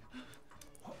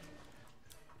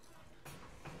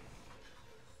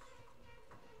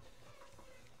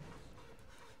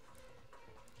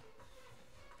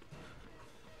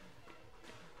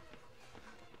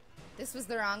 This was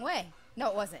the wrong way. No,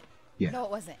 it wasn't. Yeah. No,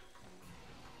 it wasn't.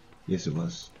 Yes, it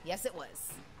was. Yes, it was.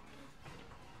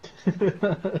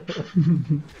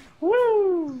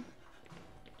 Woo!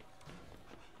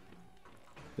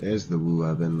 There's the woo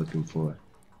I've been looking for.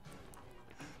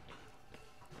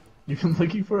 You've been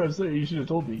looking for it? I'm sorry, you should have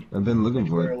told me. I've been looking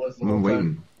for Where it. it was the I've whole been time.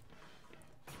 waiting.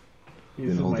 He's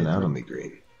Been in my holding out throat. on me,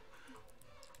 Green.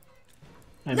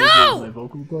 I No! know my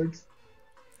vocal cords.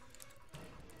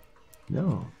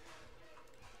 No.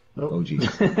 Oh, Oh, geez.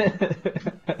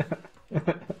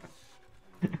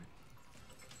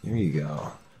 There you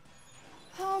go.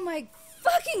 Oh my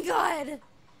fucking god!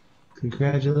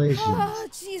 Congratulations. Oh,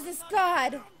 Jesus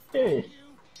God. Hey, This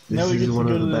now we is get to one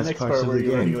go of to the the best next parts part of where the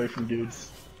you're running game. away from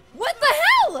dudes. What the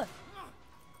hell?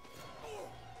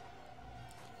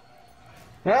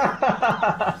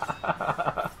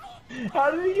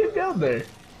 How did he get down there?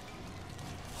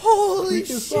 Holy Freaking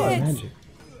shit. sucks. Magic.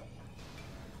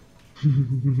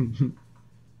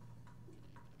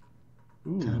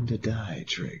 Ooh. Time to die,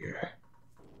 Trigger.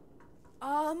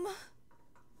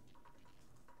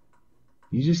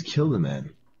 You just killed a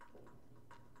man.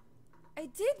 I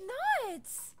did not.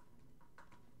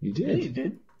 You Yeah, you did.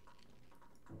 did.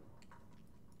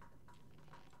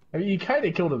 I mean, he kind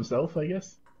of killed himself, I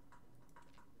guess.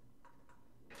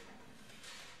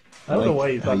 I don't know Like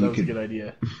why he how thought you that was a could- good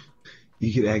idea.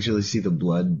 You could actually see the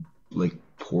blood, like,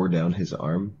 pour down his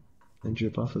arm and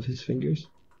drip off of his fingers.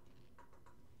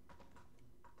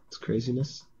 It's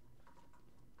craziness.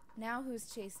 Now who's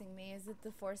chasing me? Is it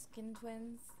the Foreskin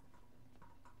twins?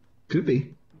 Could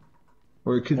be.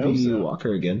 Or it could I hope be so.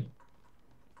 Walker again.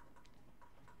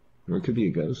 Or it could be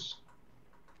a ghost.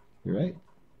 You're right.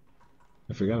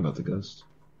 I forgot about the ghost.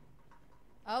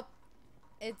 Oh,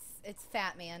 it's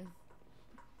Fat Man.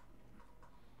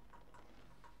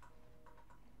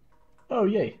 Oh,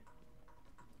 yay.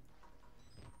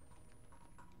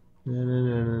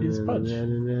 His punch.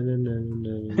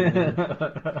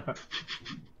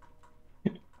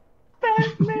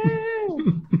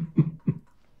 Batman!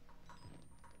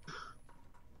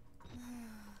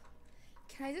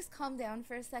 Can I just calm down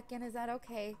for a second? Is that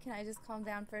okay? Can I just calm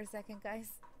down for a second, guys?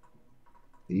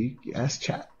 You ask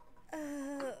chat.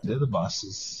 They're the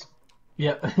bosses.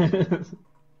 Yep.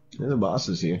 They're the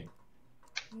bosses here.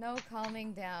 No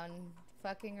calming down.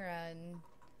 Fucking run.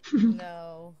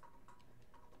 No.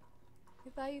 I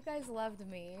thought you guys loved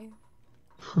me.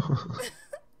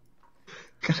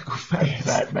 Gotta go fast.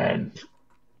 Batman.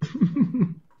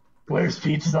 Where's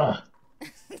pizza?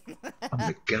 I'm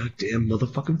the goddamn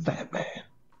motherfucking fat man.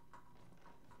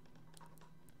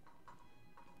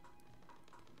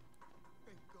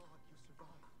 Thank God you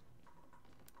survived.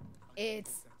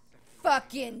 It's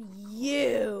fucking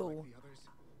you. The others,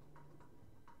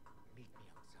 meet me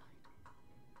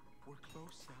outside. We're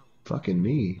close now. Fucking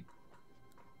me.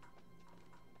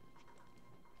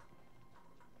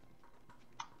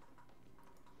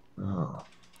 Oh.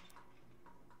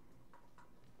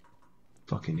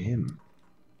 Fucking him.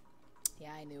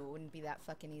 Yeah, I knew it wouldn't be that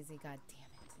fucking easy. God damn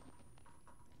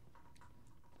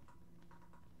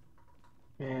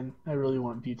it. Man, I really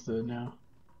want pizza now.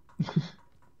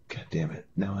 God damn it.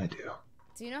 Now I do.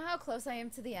 Do you know how close I am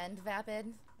to the end, Vapid?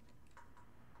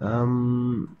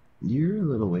 You're a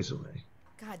little ways away.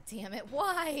 God damn it.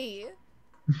 Why?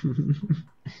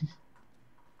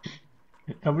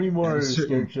 How many more I'm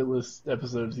certain- scared shitless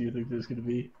episodes do you think there's gonna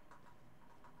be?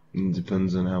 It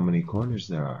depends on how many corners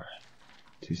there are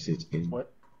to sit in.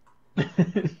 What?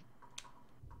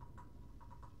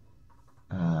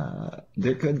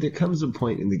 There comes a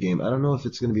point in the game, I don't know if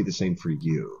it's going to be the same for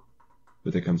you,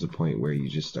 But there comes a point where you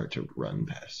just start to run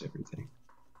past everything.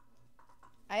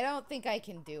 I don't think I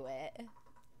can do it.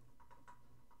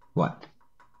 What?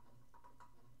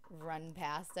 Run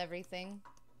past everything.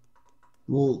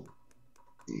 Well,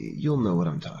 you'll know what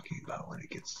I'm talking about when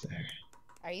it gets there.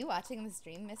 Are you watching the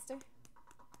stream, mister?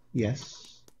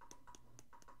 Yes.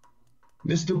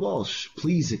 Mr. Walsh,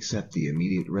 please accept the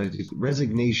immediate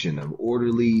resignation of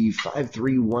Orderly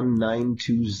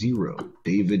 531920,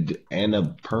 David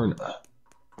Annapurna.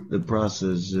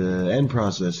 Process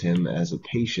him as a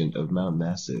patient of Mount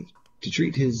Massive to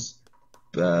treat his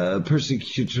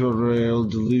persecutorial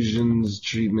delusions.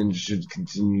 Treatment should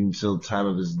continue until time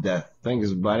of his death.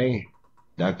 Thanks, buddy.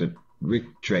 Dr. Rick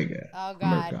Traeger. Oh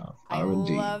God, Murkoff, I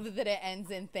R&D. love that it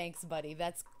ends in thanks, buddy.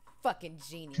 That's fucking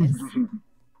genius.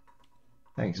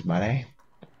 Thanks, buddy.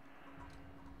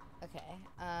 Okay,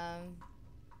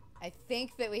 I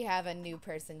think that we have a new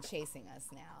person chasing us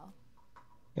now.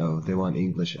 Oh, they want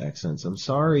English accents. I'm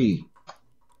sorry.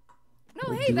 No,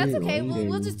 We'll hey, do that's it okay. We'll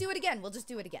later. just do it again. We'll just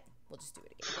do it again.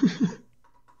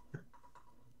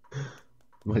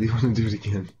 Why do you want to do it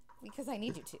again? Because I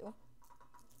need you to.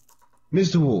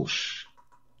 Mr. Walsh,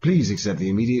 please accept the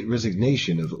immediate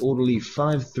resignation of Orderly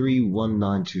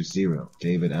 531920,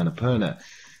 David Annapurna,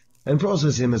 and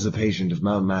process him as a patient of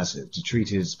Mount Massive to treat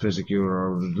his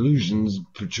persecutorial delusions.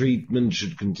 Treatment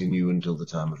should continue until the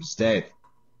time of his death.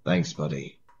 Thanks,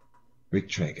 buddy. Rick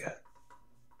Traeger.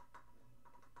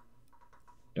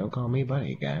 Don't call me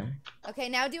buddy, guy. Okay,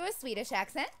 now do a Swedish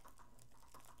accent.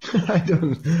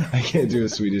 I can't do a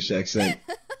Swedish accent.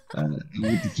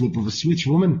 With the flip of a switch,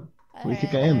 woman. What do you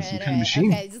think I am, some kind of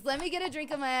machine? Okay, just let me get a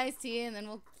drink of my iced tea and then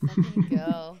we'll fucking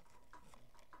go.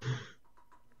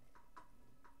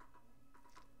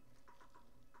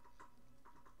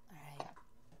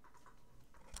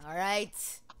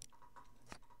 Alright.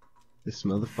 This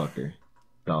motherfucker.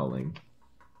 Darling.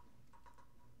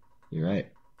 You're right,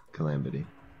 Calamity.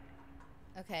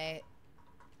 Okay.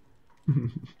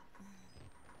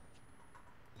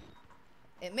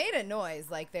 It made a noise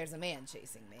like there's a man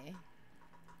chasing me.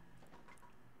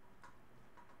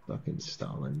 Fucking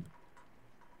Stalin.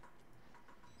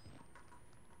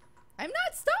 I'm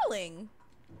not stalling.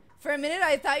 For a minute,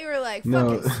 I thought you were like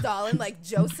No. fucking Stalin, like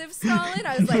Joseph Stalin.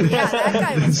 I was like, yeah, that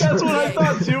guy was. That's what I big.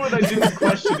 thought too, and I didn't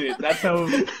question it. That's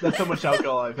how much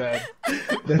alcohol I've had.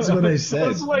 That's what I said. I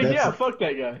was like, yeah, fuck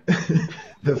that guy.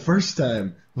 The first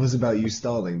time was about you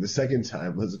stalling. The second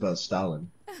time was about Stalin.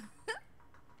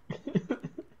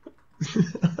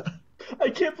 I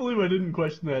can't believe I didn't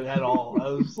question that at all. I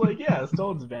was just like, yeah,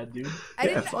 Stalin's a bad dude. I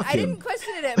fuck him. didn't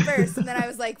question it at first, and then I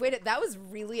was like, wait, that was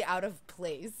really out of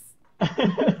place.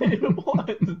 It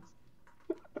was.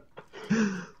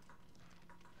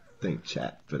 Thank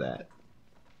chat for that.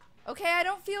 Okay, I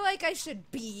don't feel like I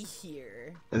should be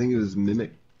here. I think it was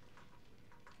Mimic.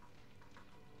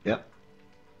 Yep.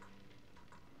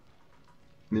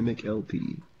 Mimic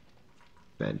LP.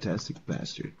 Fantastic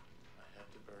bastard. I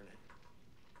had to burn it.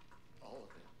 All of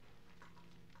it.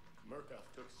 Murkoff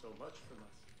took so much from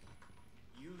us.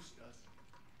 Used us.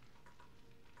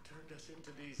 Turned us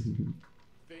into these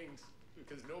things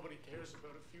because nobody cares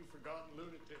about a few forgotten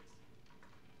lunatics.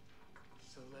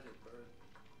 So let it burn.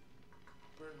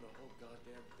 Burn the whole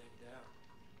goddamn thing down.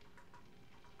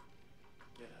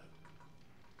 Get out.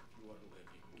 If you want to live,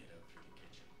 you can get out through the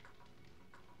kitchen.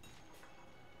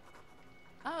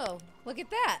 Oh, look at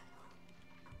that.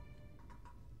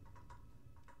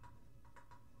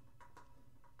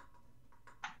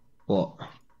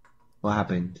 What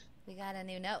happened? We got a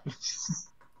new note.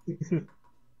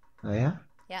 Oh yeah?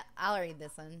 Yeah, I'll read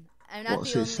this one.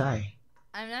 What's it say?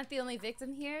 I'm not the only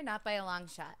victim here, not by a long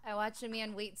shot. I watched a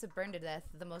man wait to burn to death,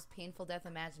 the most painful death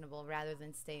imaginable, rather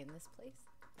than stay in this place.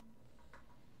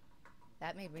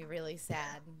 That made me really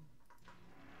sad.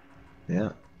 Yeah.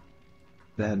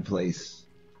 Bad place.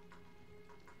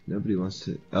 Nobody wants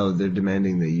to. Oh, they're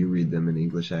demanding that you read them in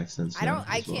English accents. now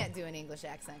I as well. can't do an English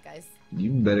accent, guys.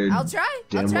 You better. I'll try.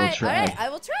 Damn I'll try. well try. Alright, I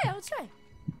will try.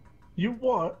 You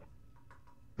what?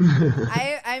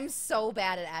 I'm so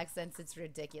bad at accents, it's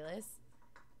ridiculous.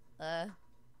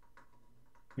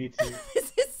 Me too.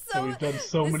 This is so. And we've done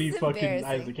so this many is fucking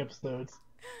embarrassing. Isaac episodes.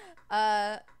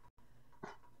 I'm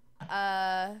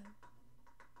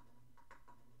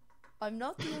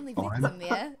not the only victim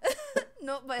here.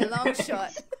 Not by a long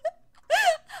shot.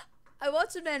 I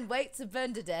watch a man wait to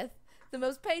burn to death, the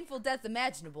most painful death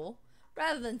imaginable,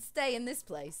 rather than stay in this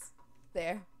place.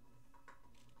 There.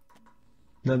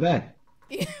 Not bad.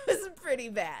 It was pretty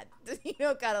bad. You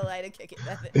don't gotta lie to kick it,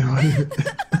 Beth.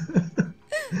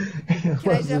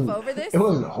 Can I jump over this? It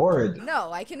wasn't horrid.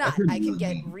 No, I cannot. heard I can you.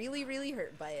 get really, really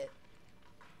hurt by it.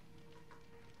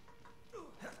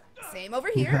 Same over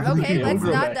here. Yeah, Okay, it'll let's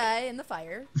grow not back. die in the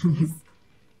fire, please.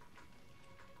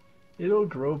 It'll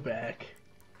grow back.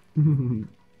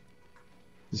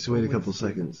 Just wait a couple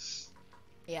seconds.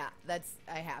 Yeah,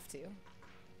 I have to.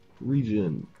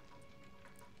 Regen.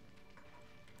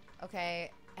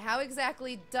 Okay, how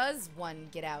exactly does one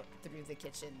get out through the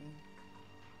kitchen?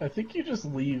 I think you just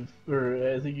leave,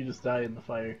 or I think you just die in the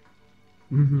fire.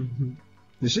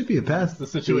 There should be a path. The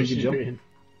so situation you you're can in. jump.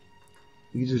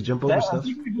 You can just jump over I stuff.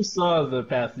 think we just saw the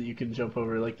path that you can jump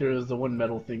over. Like, there was the one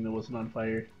metal thing that wasn't on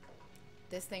fire.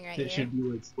 This thing right It here? should be,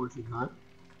 like, scorching hot.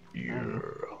 Yeah.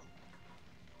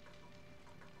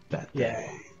 That Yeah.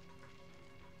 day.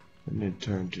 And then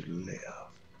turn to the left.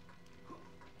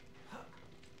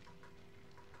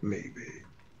 Maybe.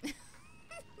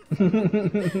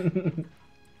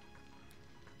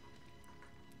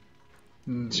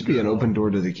 Should be an open door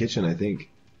to the kitchen, I think.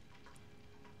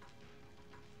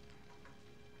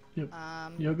 You'll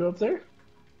go up there?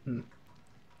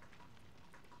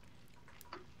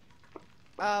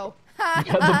 Oh. You got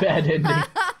the bad ending.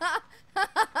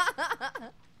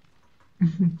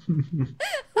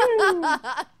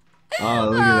 Oh,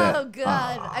 look at that. Oh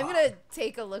god. I'm gonna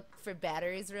take a look for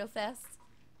batteries real fast.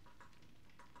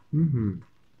 I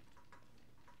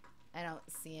don't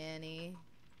see any.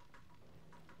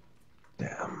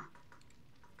 Damn.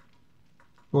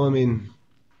 Well, I mean,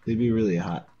 they'd be really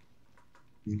hot.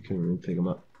 You couldn't really pick them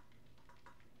up.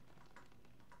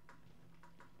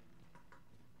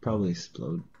 Probably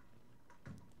explode.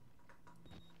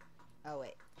 Oh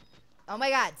wait. Oh my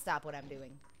god, stop what I'm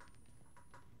doing.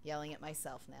 Yelling at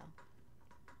myself now.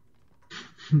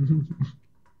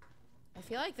 I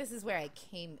feel like this is where I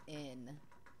came in.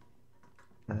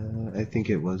 I think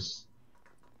it was.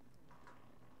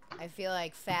 I feel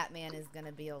like Fat Man is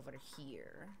gonna be over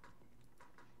here.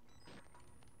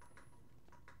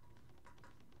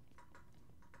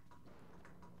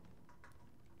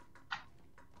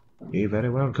 He very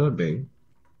well could be.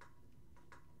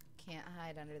 Can't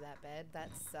hide under that bed. That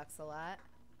sucks a lot.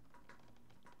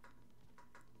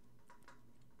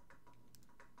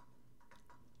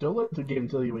 Don't let the game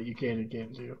tell you what you can and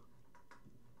can't do.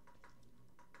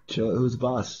 Chill, who's the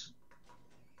boss?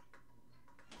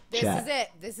 This Chat. is it.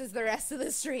 This is the rest of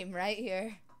the stream right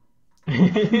here.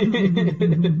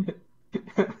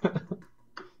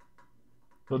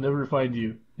 They'll never find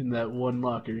you in that one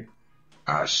locker.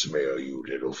 I smell you,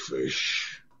 little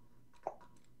fish.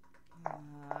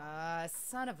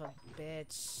 Son of a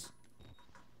bitch.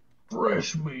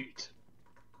 Fresh meat.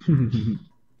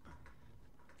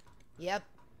 Yep,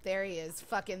 there he is.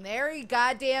 Fucking there he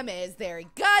goddamn is. There he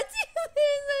goddamn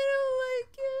is.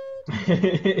 I don't like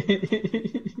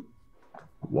it.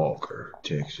 Walker,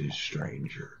 Texas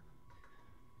stranger.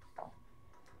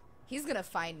 He's gonna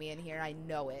find me in here. I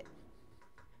know it.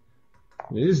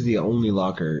 It is the only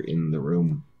locker in the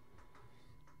room.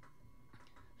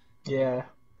 Yeah.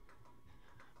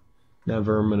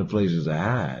 Never many places to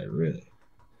hide, really.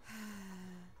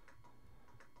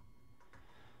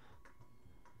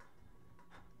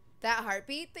 That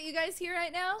heartbeat that you guys hear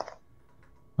right now?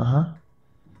 Uh-huh.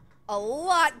 A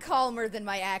lot calmer than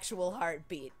my actual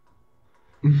heartbeat.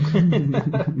 My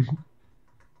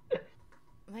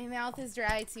mouth is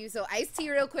dry too, so iced tea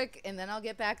real quick, and then I'll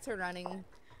get back to running.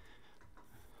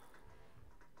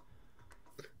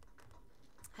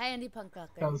 Hi, Andy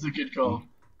Punkrocker. That was a good call.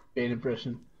 Bane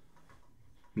impression.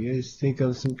 You guys think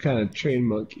I'm some kind of train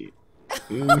monkey?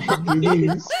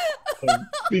 Please.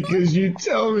 Because you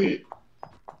tell me.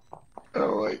 I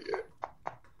don't like it.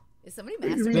 Is somebody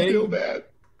Makes me masturbating? feel bad.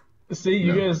 See,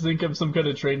 you No. guys think I'm some kind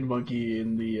of trained monkey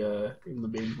in the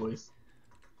Bane voice.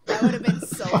 That would have been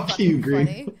so Fuck you, fucking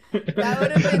Green. funny. That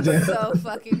would have been so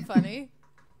fucking funny.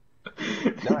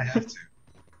 Now I have to.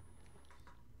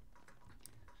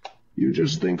 You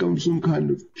just think I'm some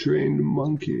kind of trained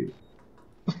monkey.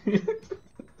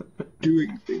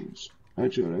 Doing things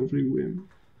at your every whim.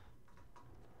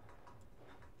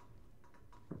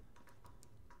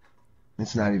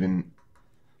 It's not even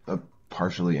a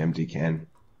partially empty can.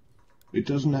 It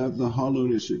doesn't have the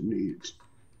hollowness it needs.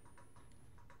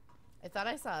 I thought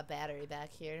I saw a battery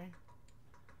back here.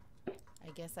 I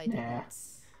guess I didn't.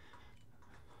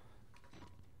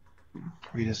 Nah.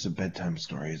 Read us a bedtime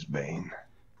story as Bane.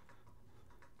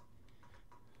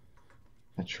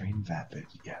 A train Vapid,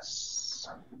 yes.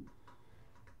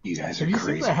 You guys are Have you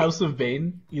crazy. seen the House of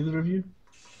Bane? Either of you?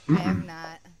 I have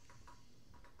not.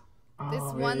 This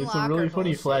Oh, one man, it's locker a really funny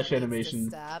bullshit flash needs to animation.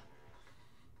 stop.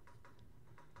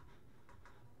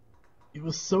 It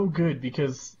was so good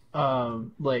because,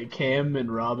 like, Cam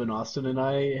and Rob and Austin and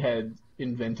I had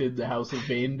invented the House of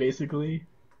Bane, basically.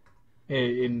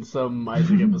 in some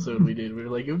Isaac episode we did. We were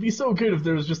like, it would be so good if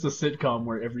there was just a sitcom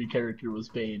where every character was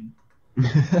Bane.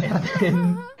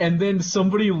 And then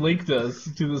somebody linked us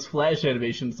to this Flash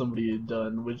animation somebody had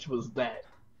done, which was that.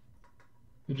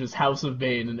 Just House of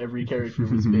Bane, and every character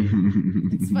was Bane.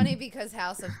 It's funny because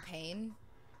House of Pain.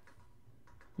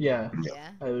 Yeah. Yeah.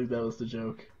 I think that was the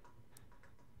joke.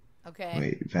 Okay.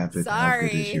 Wait, Vapid, how Sorry.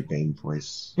 good is your Bane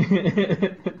voice? I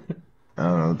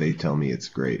don't know, they tell me it's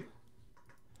great.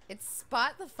 It's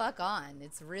spot the fuck on.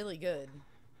 It's really good.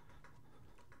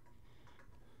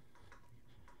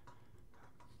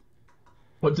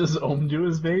 What does Ohm do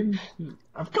as Bane?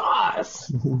 Of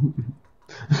course!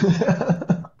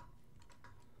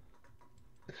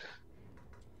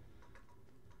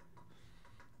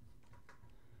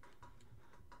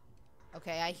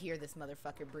 Okay, I hear this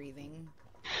motherfucker breathing.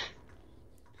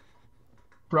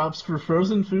 Props for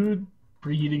frozen food.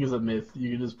 Preheating is a myth.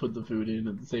 You can just put the food in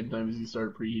at the same time as you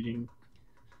start preheating.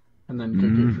 And then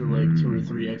cook it for like 2 or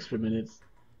 3 extra minutes.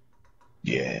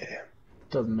 Yeah.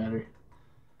 Doesn't matter.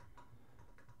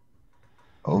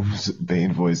 Ohm's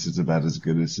Bane voice is about as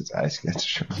good as its ice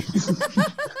sketch.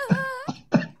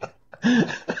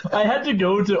 I had to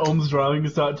go to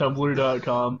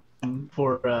ohmsdrawings.tumblr.com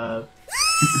for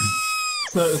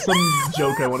some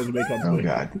joke I wanted to make on Oh Twitter.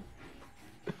 god.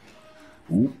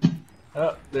 Oop.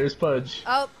 Oh, there's Pudge.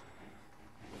 Oh.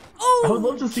 I would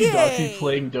love to see Okay. Doxy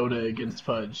playing Dota against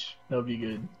Pudge. That would be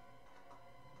good.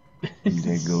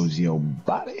 There goes your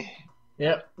body.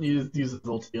 Yep, use his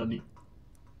ulti on you.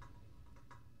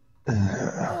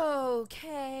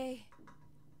 Okay.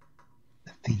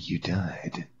 I think you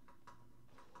died.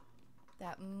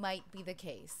 That might be the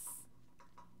case.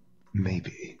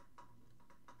 Maybe.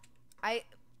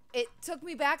 It took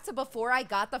me back to before I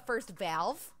got the first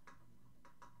valve.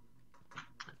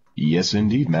 Yes,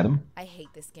 indeed, madam. I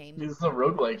hate this game. This is a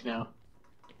roguelike now.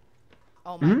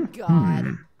 Oh my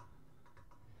god.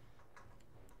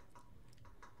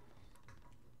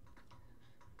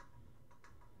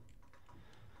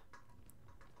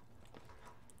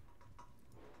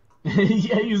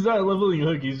 Yeah, he's not leveling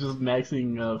Hook, he's just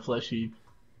maxing Flesh Heap.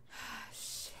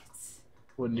 Shit.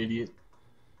 What an idiot.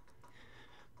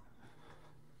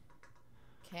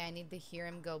 Okay, I need to hear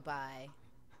him go by.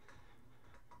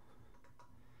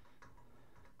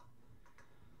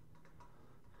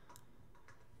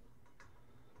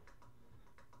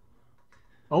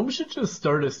 Ohm should just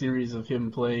start a series of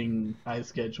him playing Ice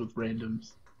Sketch with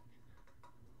randoms.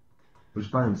 Just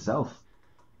by himself.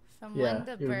 From Yeah, when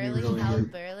to it would be burly, really how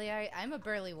good. burly are you? I'm a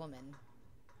burly woman.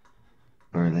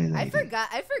 Early lady.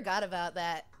 I forgot about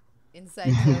that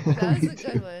inside joke. That was a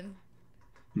good one.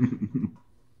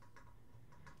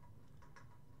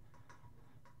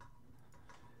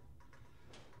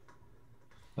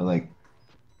 I like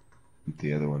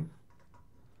the other one.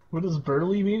 What does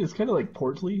burly mean? It's kind of like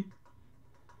portly.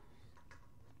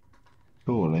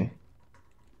 Cool, eh?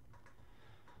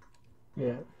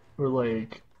 Yeah. Or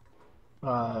like,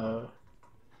 oh,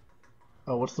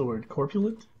 what's the word?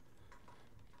 Corpulent?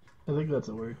 I think that's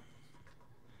a word.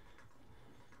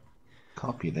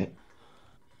 Copulate.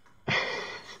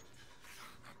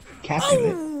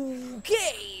 Capulet.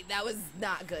 Okay, that was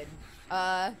not good.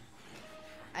 I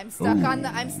was stuck on the,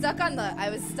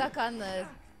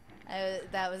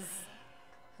 that was,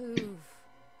 oof.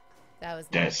 That was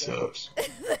not That good. sucks.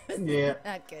 Yeah.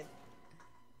 Not good.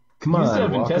 Come You used to on,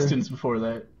 have Walker. intestines before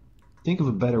that. Think of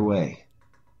a better way.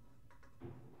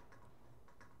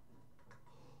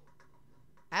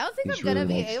 I don't think He's I'm gonna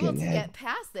really be likes able to getting get head.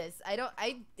 past this. I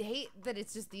hate that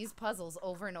it's just these puzzles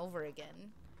over and over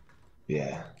again.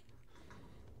 Yeah.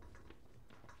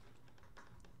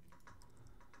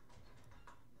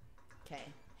 Okay,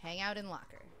 hang out in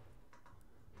locker.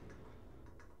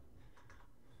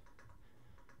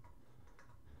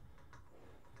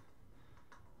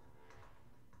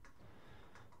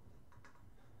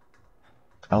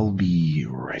 I'll be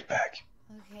right back.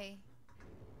 Okay.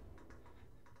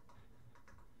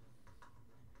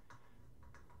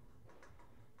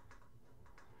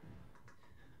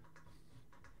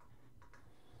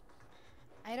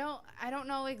 I don't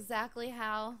know exactly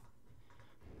how.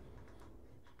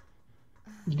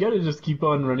 You gotta just keep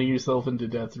on running yourself into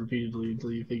death repeatedly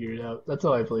until you figure it out. That's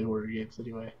how I play horror games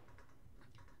anyway.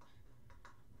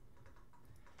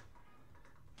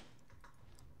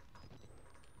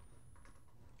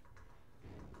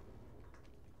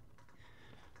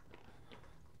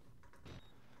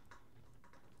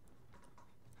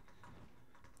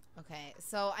 Okay,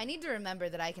 so I need to remember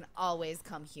that I can always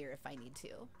come here if I need to.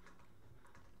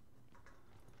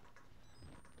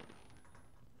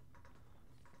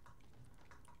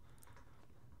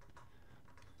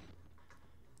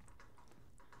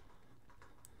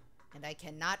 And I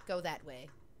cannot go that way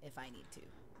if I need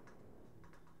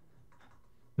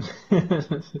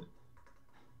to.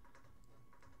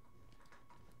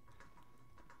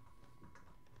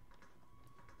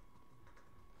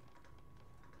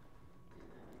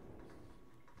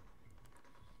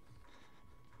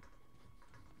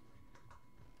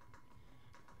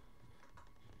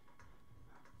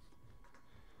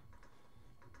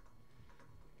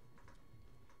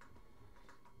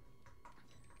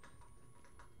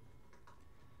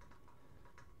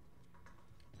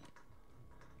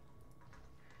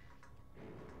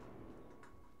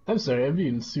 I'm sorry, I'm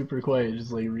being super quiet,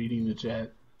 just like reading the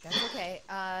chat. That's okay.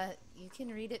 You can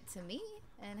read it to me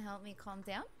and help me calm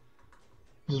down?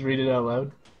 Just read it out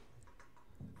loud.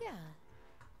 Yeah.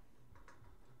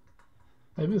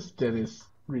 I miss Dennis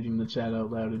reading the chat out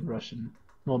loud in Russian.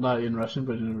 Well, not in Russian,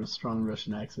 but in a strong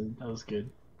Russian accent. That was good.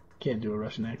 Can't do a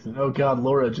Russian accent. Oh god,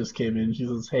 Laura just came in. She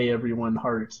says, "Hey everyone,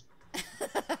 heart." So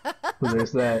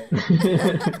there's that.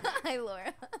 Hi,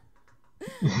 Laura.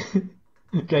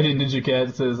 Guided Ninja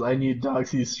Cat says, "I need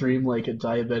Doxy stream like a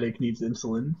diabetic needs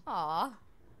insulin." Aw.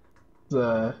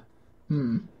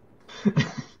 Hmm.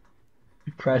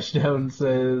 Crashdown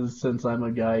says, "Since I'm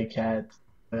a guy, cat."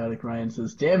 Biotic Ryan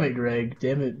says, "Damn it, Greg.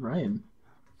 Damn it, Ryan."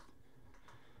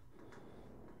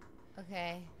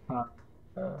 Okay.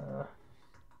 Uh,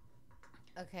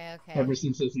 Okay.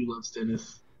 Emerson says he loves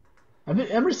Dennis.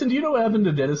 Emerson, do you know what happened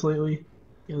to Dennis lately?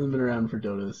 He hasn't been around for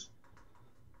Dotas.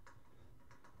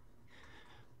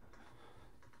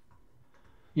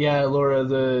 Yeah, Laura,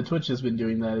 the Twitch has been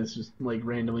doing that. It's just like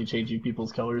randomly changing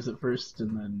people's colors at first,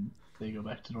 and then they go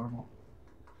back to normal.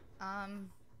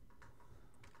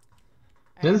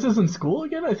 Dennis is in school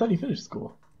again? I thought he finished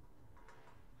school.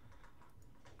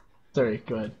 Sorry,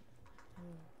 go ahead.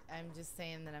 I'm just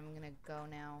saying that I'm gonna go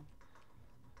now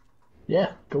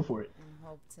Yeah, go for it. and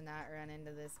hope to not run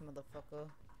into this motherfucker.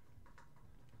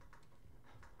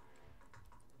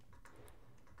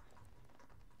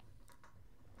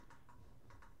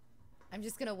 I'm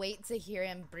just gonna wait to hear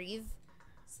him breathe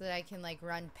so that I can like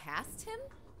run past him.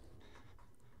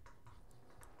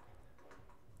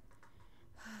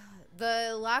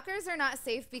 The lockers are not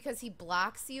safe because he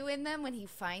blocks you in them when he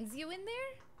finds you in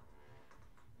there.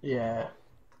 Yeah.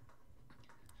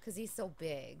 Because he's so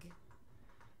big.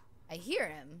 I hear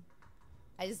him.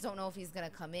 I just don't know if he's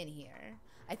gonna come in here.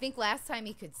 I think last time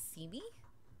he could see me.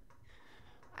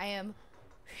 I am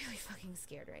really fucking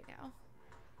scared right now.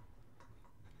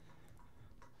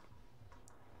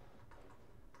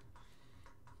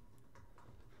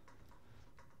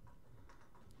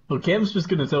 Well, Cam's just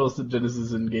gonna tell us that Dennis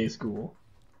is in gay school.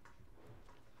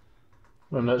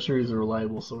 But I'm not sure he's a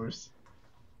reliable source.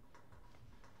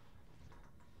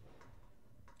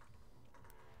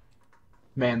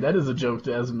 Man, that is a joke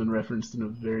that hasn't been referenced in a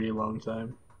very long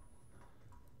time.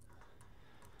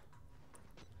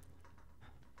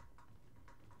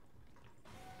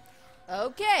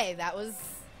 Okay, that was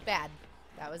bad.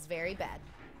 That was very bad.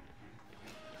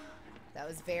 That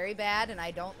was very bad, and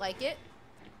I don't like it.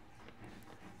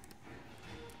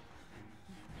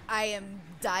 I am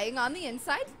dying on the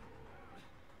inside.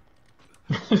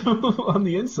 On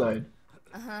the inside.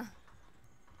 Uh-huh.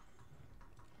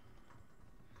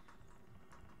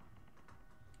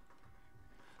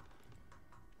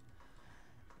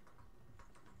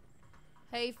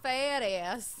 Hey, fat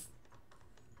ass.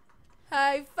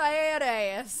 Hey, fat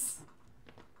ass.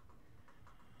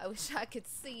 I wish I could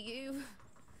see you.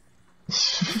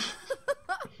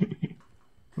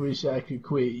 Wish I could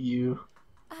quit you.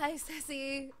 Hi,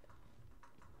 Sissy.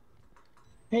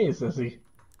 Hey, Sissy.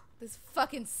 This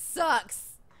fucking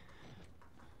sucks.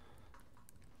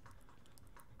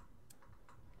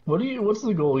 What's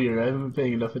the goal here? I haven't been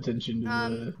paying enough attention to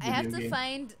the I have video to game.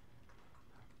 find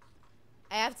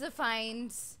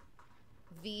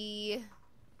the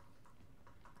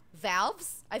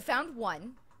valves. I found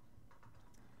one.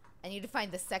 I need to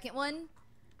find the second one.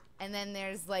 And then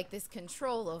there's like this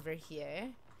control over here.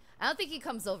 I don't think he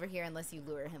comes over here unless you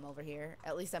lure him over here.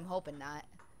 At least I'm hoping not.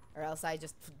 Or else I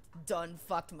just done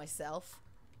fucked myself.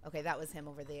 Okay, that was him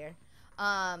over there.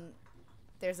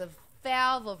 There's a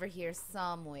valve over here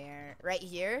somewhere. Right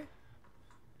here.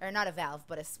 Or not a valve,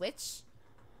 but a switch.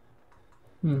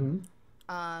 Mm-hmm.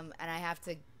 And I have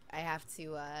to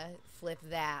flip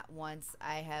that once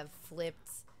I have flipped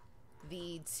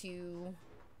the two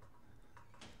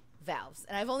valves.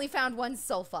 And I've only found one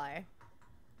so far.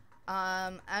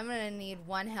 I'm gonna need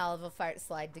one hell of a fart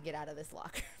slide to get out of this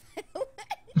locker.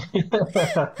 I'm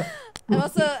gonna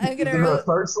Is there a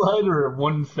fart slide or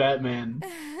one fat man?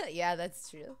 Yeah, that's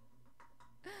true.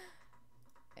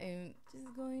 I'm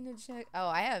just going to check. Oh,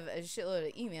 I have a shitload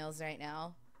of emails right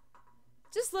now.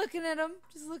 Just looking at him.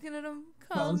 Just looking at him.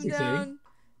 Calm that's down. exciting.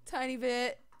 Tiny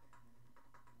bit.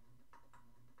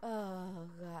 Oh,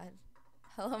 God.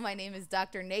 Hello, my name is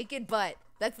Dr. Naked Butt.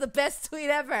 That's the best tweet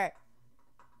ever.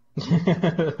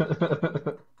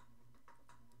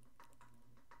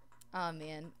 Oh,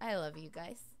 man. I love you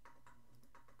guys.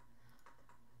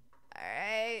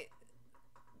 Alright.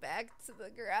 Back to the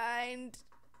grind.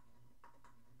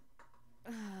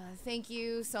 Thank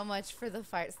you so much for the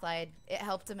fart slide. It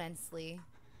helped immensely.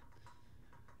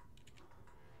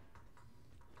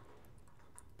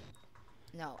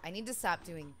 No, I need to stop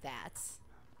doing that.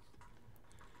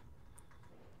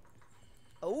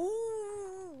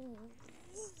 Oh!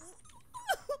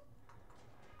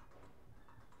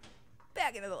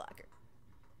 Back into the locker.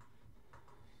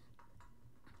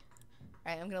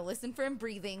 Alright, I'm gonna listen for him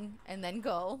breathing and then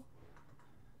go.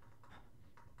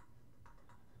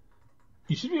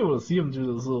 You should be able to see him through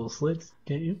those little slits,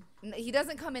 can't you? He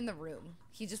doesn't come in the room.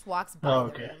 He just walks by Oh,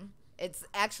 the okay. room. It's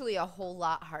actually a whole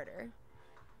lot harder.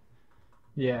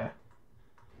 Yeah.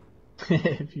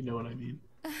 If you know what I mean.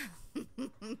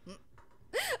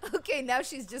 Okay, now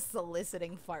she's just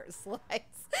soliciting fart slides.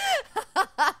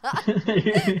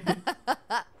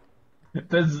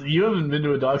 You haven't been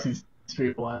to a Doxy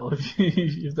stream in a while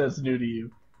if that's new to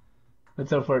you.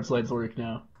 That's how fart slides work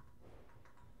now.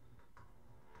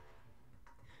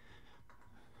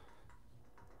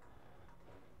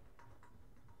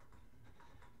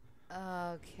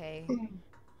 Okay.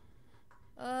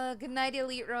 Good night,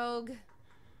 Elite Rogue.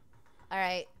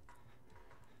 Alright.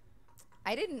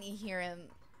 I didn't hear him.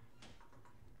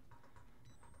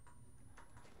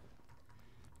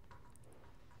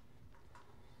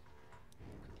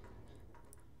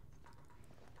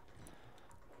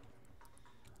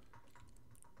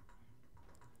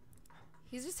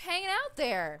 He's just hanging out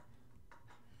there.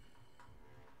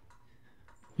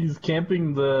 He's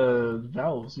camping the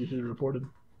valves. You should report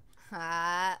him.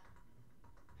 Ha.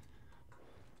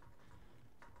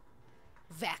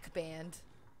 Vac band.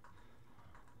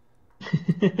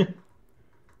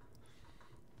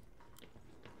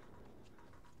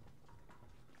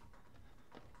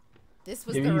 This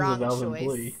was Maybe the he's a wrong Valve choice.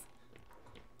 employee.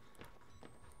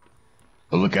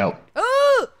 Oh, look out.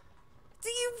 Oh! Do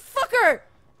you fucker!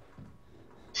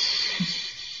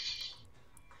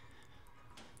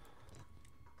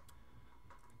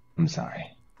 I'm sorry.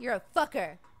 You're a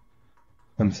fucker.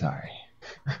 I'm sorry.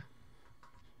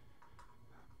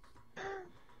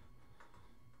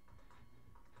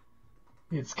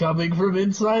 It's coming from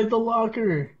inside the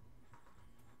locker.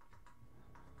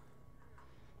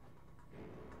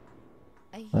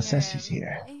 I hear Necessity's him.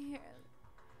 here. I hear him.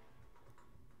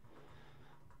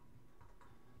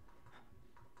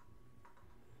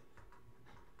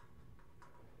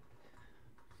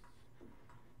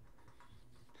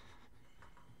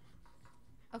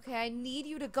 Okay, I need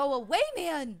you to go away,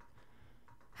 man.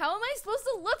 How am I supposed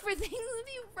to look for things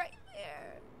with you right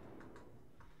there?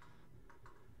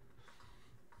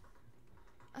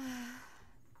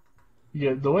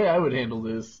 Yeah, the way I would handle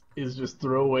this is just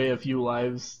throw away a few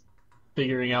lives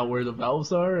figuring out where the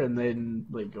valves are and then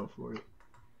like go for it.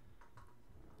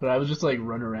 But I would just like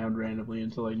run around randomly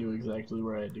until I knew exactly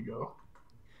where I had to go.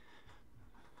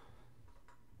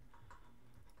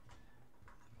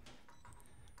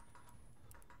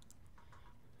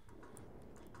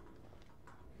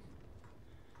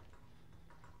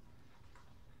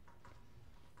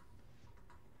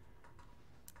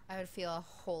 I would feel a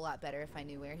whole lot better if I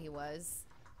knew where he was.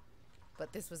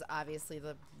 But this was obviously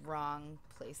the wrong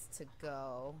place to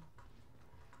go.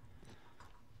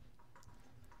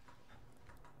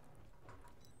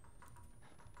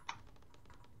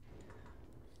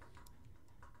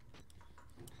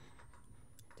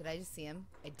 Did I just see him?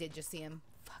 I did just see him.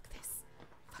 Fuck this.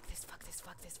 Fuck this, fuck this,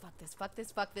 fuck this, fuck this, fuck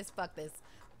this, fuck this, fuck this.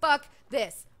 Fuck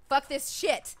this. Fuck this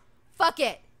shit. Fuck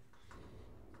it.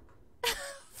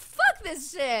 Fuck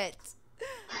this shit.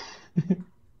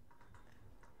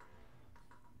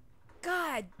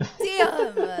 God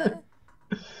damn.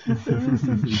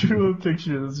 Drew a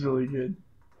picture that's really good.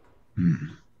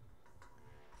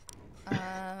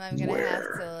 I'm gonna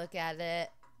have to look at it.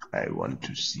 I want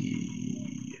to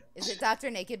see. Is it Dr.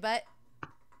 Naked Butt?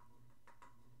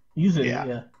 Use it, Yeah.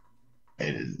 yeah.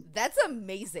 It is. That's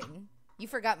amazing. You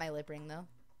forgot my lip ring though.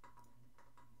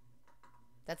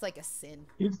 That's like a sin.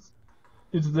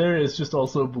 It's there, it's just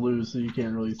also blue, so you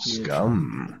can't really see it.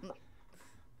 Scum.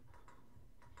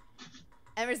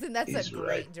 Emerson, that's He's a great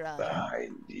right drawing.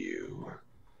 behind you.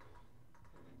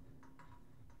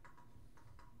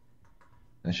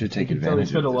 I should take You can tell he advantage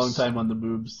spent of a long this. time on the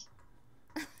boobs.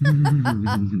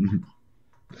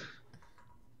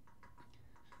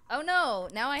 Oh Oh no,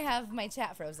 now I have my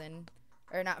chat frozen.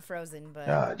 Or not frozen, but...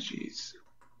 Ah, jeez.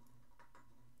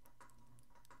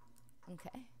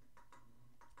 Okay.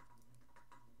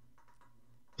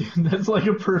 That's like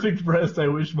a perfect breast. I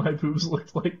wish my boobs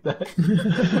looked like that.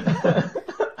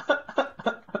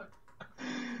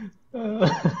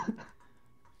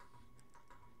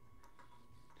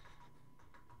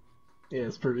 Yeah,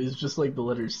 it's perfect. It's just like the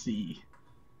letter C.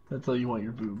 That's how you want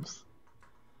your boobs.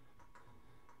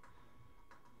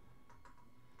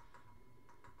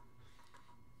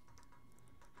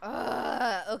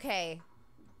 Okay.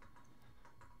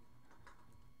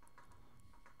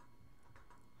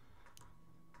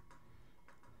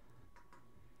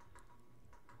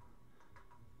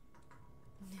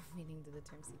 Meaning to the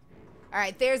term secret.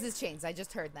 Alright, there's his chains. I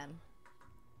just heard them.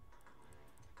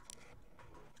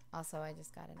 Also, I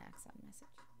just got an Axon message.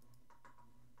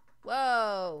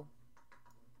 Whoa!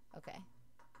 Okay.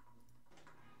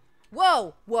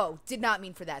 Whoa! Whoa! Did not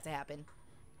mean for that to happen.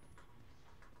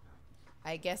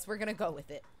 I guess we're gonna go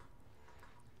with it.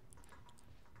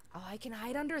 Oh, I can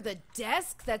hide under the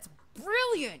desk? That's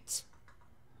brilliant!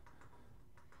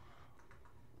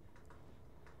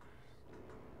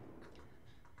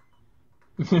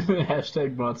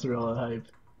 Hashtag mozzarella hype.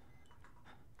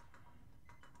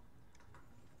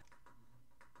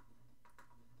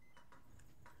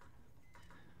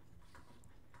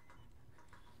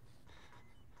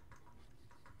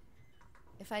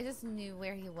 If I just knew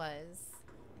where he was.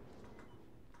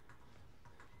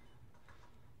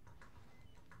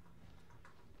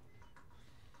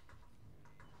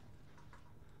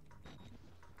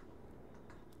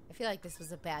 I feel like this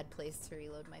was a bad place to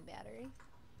reload my battery.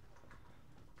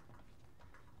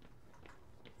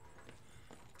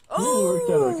 Oh, it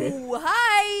worked out okay.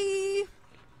 Hi!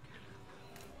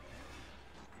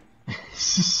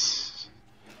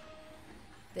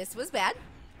 This was bad.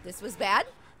 This was bad.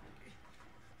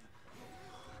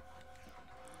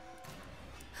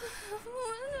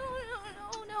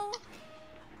 No.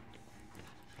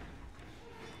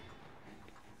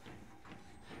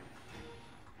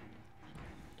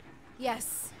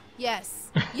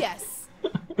 Yes.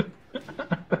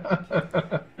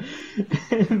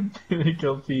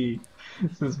 Pinnacle LP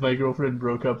says my girlfriend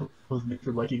broke up with me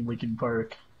for liking Linkin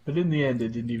Park, but in the end it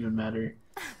didn't even matter.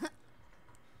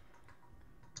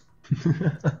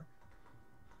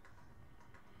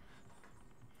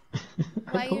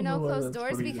 Why you know why closed that's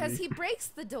doors? funny to Because me. he breaks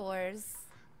the doors.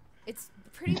 It's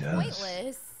pretty He does.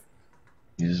 pointless.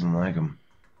 He doesn't like him.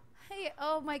 Hey,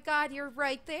 oh my god, you're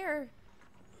right there.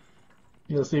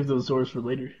 You gotta save those doors for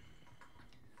later.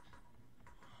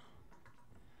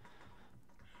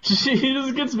 He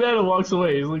just gets mad and walks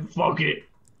away. He's like, fuck it.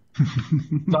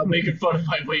 Stop making fun of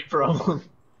my weight problem.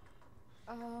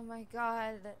 Oh my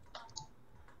god.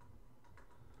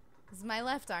 Is my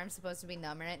left arm supposed to be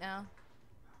numb right now?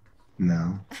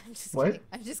 No. I'm just What? kidding.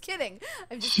 I'm just kidding.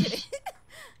 I'm just kidding.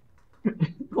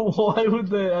 Why would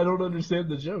they? I don't understand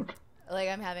the joke. Like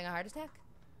I'm having a heart attack?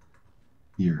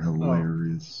 You're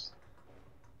hilarious.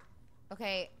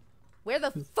 Okay. Where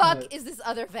the It's fuck not- is this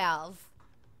other valve?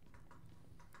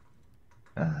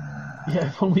 Yeah,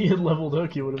 if only he had leveled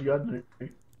Hook, he would have gotten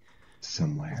it.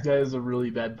 Somewhere. This guy is a really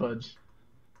bad punch.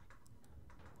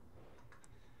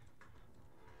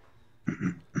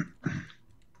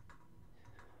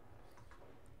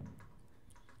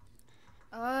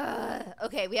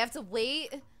 Okay, we have to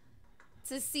wait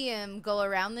to see him go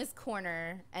around this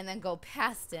corner and then go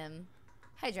past him.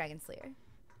 Hi, Dragon Slayer.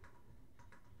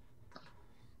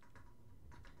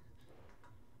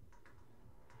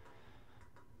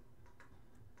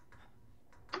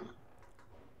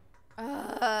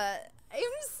 I'm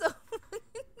so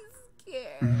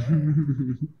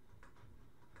scared.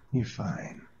 You're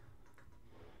fine.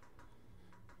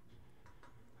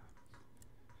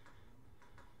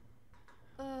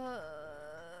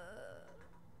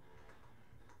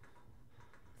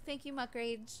 Thank you,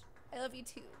 Muckrage. I love you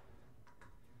too.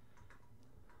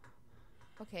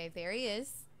 Okay, there he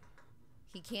is.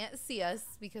 He can't see us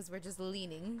because we're just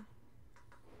leaning.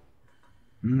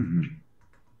 Mm-hmm.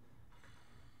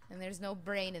 And there's no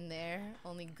brain in there,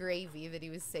 only gravy that he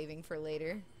was saving for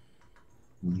later.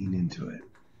 Lean into it.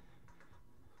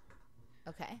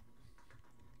 Okay.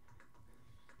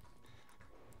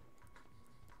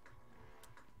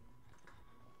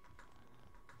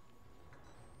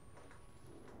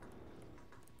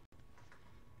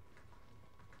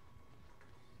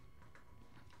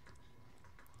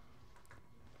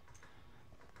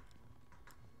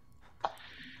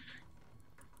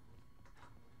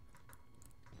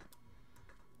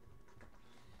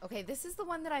 Okay, this is the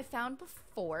one that I found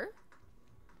before.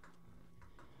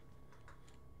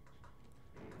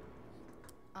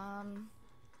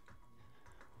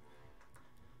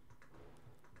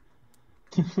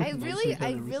 I Nicely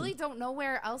done, really Emerson. don't know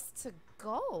where else to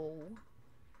go.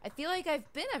 I feel like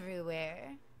I've been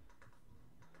everywhere.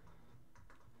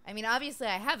 I mean, obviously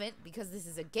I haven't, because this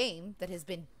is a game that has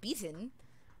been beaten.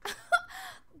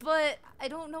 But I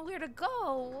don't know where to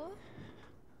go.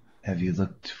 Have you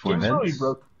looked for Game's probably vents?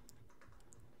 broke.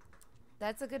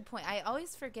 That's a good point. I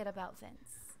always forget about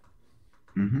vents.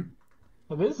 Mm-hmm.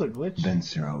 Oh, this is a glitch.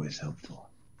 Vents are always helpful.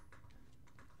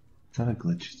 It's not a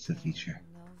glitch, it's a feature.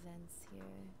 No vents here.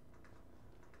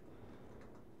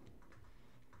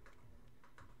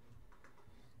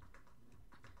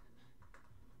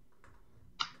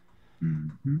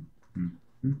 Mm-hmm. Mm-hmm.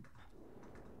 No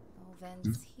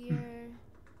vents here.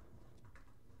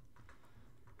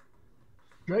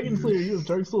 Dragon Slayer, you have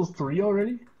Dark Souls 3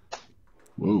 already?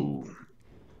 Whoa.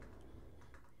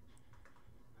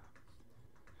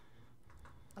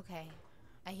 Okay.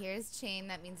 I hear his chain.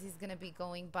 That means he's gonna be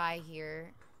going by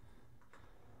here.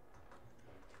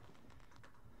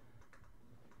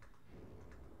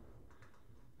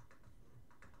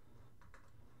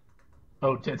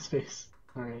 Oh, Dead Space.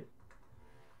 Alright.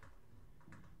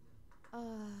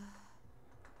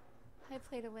 Hi,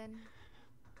 Play to Win.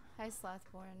 Hi,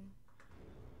 Slothborn.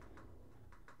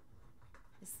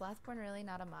 Is Slothborn really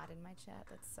not a mod in my chat?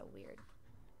 That's so weird.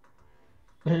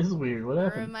 That is weird. What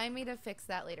happened? Remind me to fix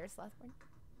that later, Slothborn.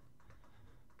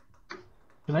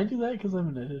 Can I do that because I'm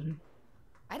an editor?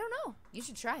 I don't know. You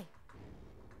should try.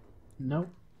 Nope.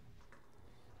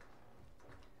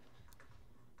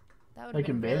 That would I have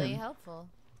can been ban really him. helpful.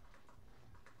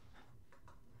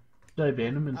 Should I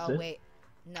ban him instead? Oh, wait.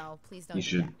 No, please don't You do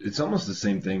should. that. It's almost the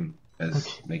same thing as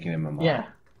Okay. making him a mod. Yeah.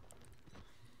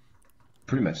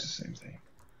 Pretty much the same thing.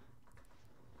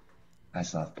 Hi,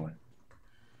 Southboy.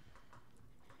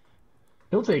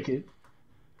 He'll take it.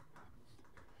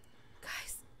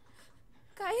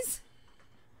 Guys.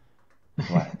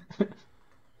 What?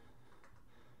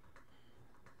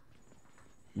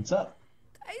 What's up?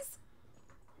 Guys.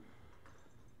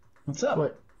 What's up?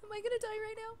 What? Am I gonna die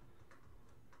right now?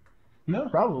 No.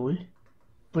 Probably.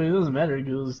 But it doesn't matter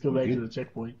because we'll just go back Good. to the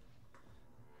checkpoint.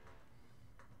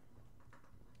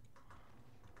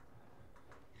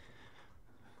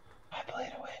 I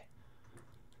played away.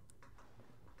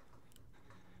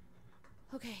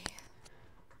 Okay.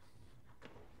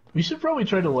 We should probably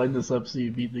try to line this up so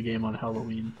you beat the game on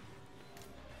Halloween.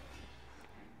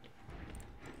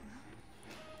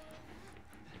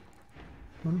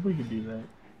 What if we could do that?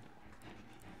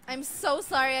 I'm so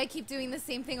sorry I keep doing the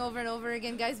same thing over and over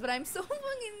again, guys, but I'm so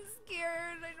fucking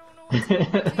scared. I don't know what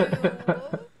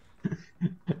to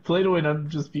do. Play to win, I'm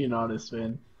just being honest,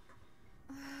 man.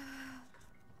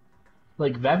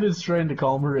 Like, Vapid's trying to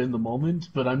calm her in the moment,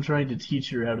 but I'm trying to teach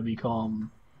her how to be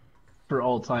calm for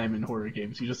all time in horror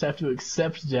games. You just have to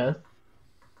accept death.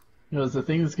 You know, it's a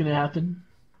thing that's gonna happen.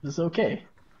 It's okay.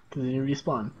 Because then you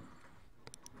respawn.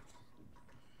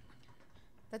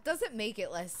 That doesn't make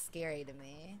it less scary to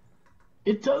me.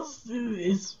 It does.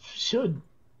 It should.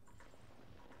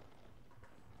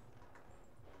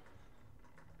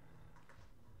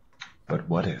 But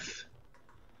what if?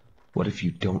 What if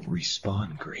you don't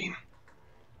respawn, Green?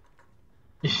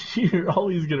 You're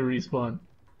always gonna respawn.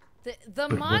 The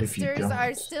But what if you monsters don't?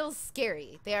 are still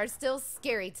scary. They are still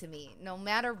scary to me, no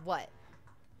matter what.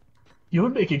 You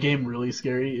would make a game really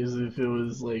scary is if it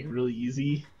was like really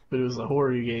easy, but it was a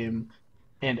horror game,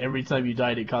 and every time you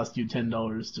died, it cost you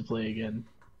 $10 to play again.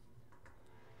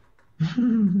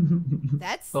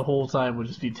 That's The whole time would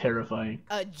just be terrifying.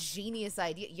 a genius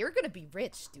idea. You're gonna be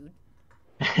rich, dude.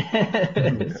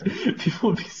 People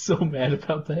would be so mad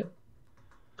about that.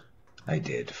 I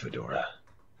did, Fedora.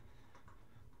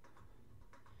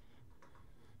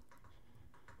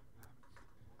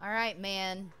 All right,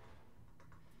 man.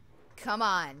 Come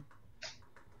on.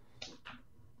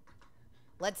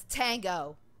 Let's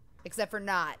tango. Except for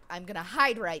not. I'm gonna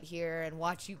hide right here and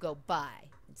watch you go by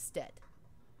instead.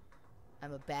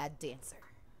 I'm a bad dancer.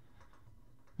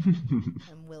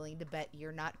 I'm willing to bet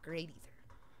you're not great either.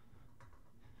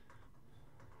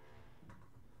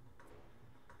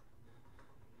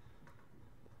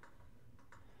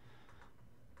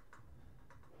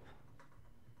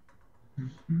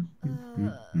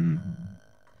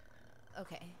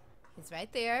 Okay. He's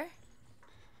right there.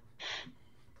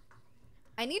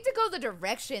 I need to go the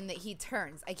direction that he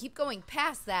turns. I keep going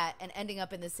past that and ending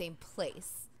up in the same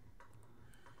place.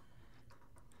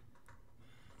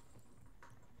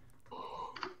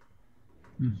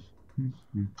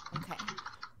 Okay.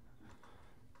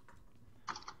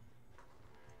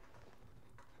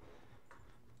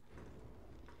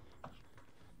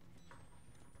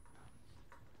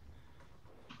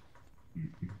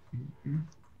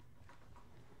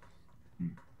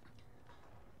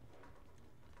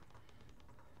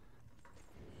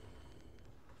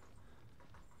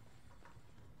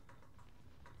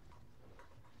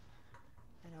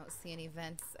 don't see any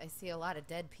vents. I see a lot of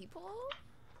dead people.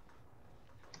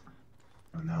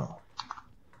 Oh no.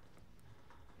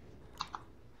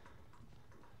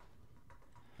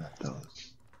 Not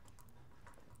those.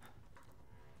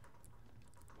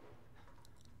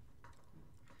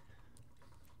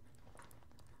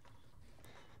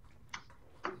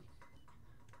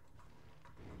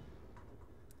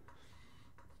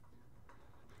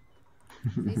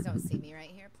 Please don't see me right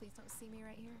here. Please don't see me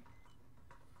right here.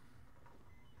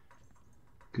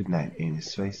 Good night,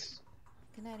 anus face.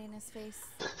 Good night, Anna's face.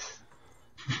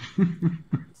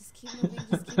 Just keep moving,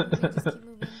 just keep moving, just keep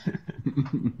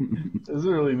moving. That's a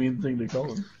really mean thing to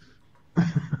call him.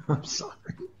 I'm sorry.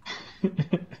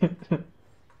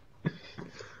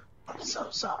 I'm so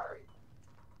sorry.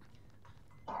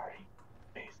 Sorry.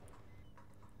 Okay.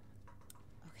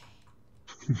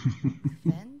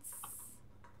 Fence.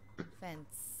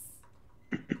 Fence.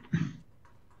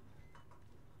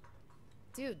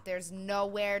 Dude, there's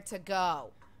nowhere to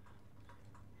go.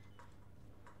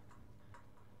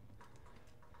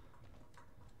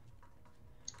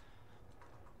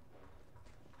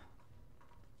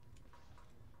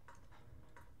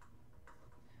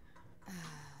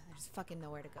 There's fucking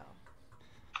nowhere to go.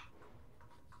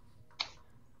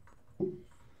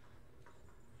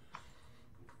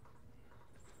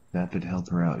 Vapid help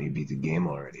her out. You beat the game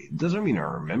already. It doesn't mean I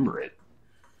remember it.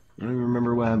 I don't even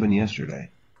remember what happened yesterday.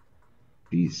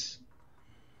 Peace.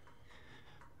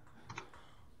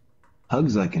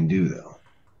 Hugs I can do, though.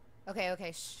 Okay,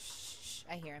 okay. Shh.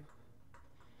 I hear him.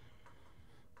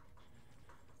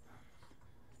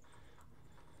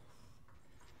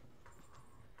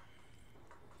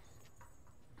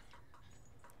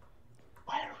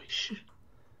 Why are we shooting?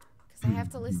 Because I have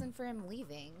to listen for him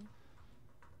leaving.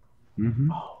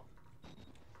 Mm-hmm. Oh.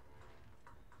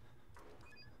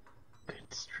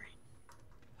 Good stream.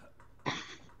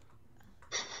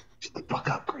 Shut the fuck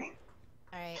up, Green.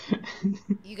 Alright.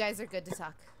 You guys are good to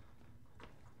talk.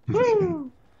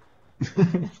 Woo!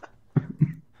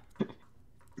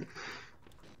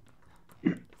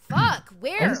 Fuck!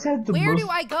 Where? just had the Where do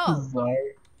most I go?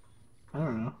 bizarre- I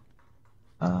don't know.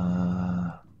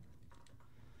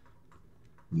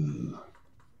 Ooh.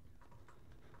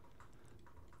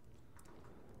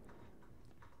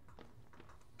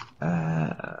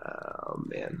 Oh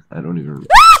man, I don't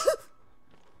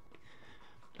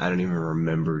even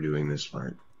remember doing this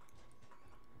part.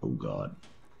 Oh god.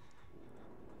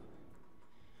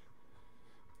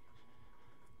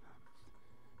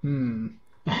 I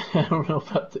don't know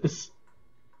about this.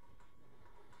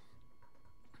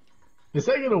 Is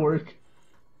that gonna work?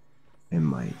 It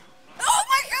might. Oh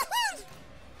my god!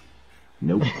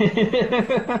 Nope.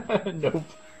 Nope.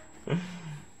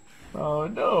 Oh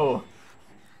no.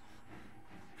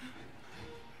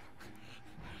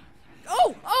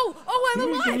 Oh, I'm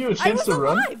Didn't we alive! give you a I chance was to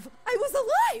run? alive! I was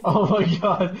alive! Oh my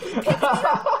god.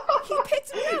 He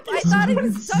picked me up! I thought I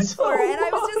was done for, and I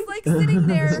was just like sitting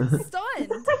there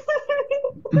stunned.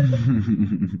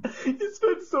 You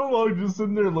spent so long just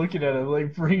sitting there looking at it,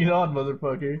 like, bring it on,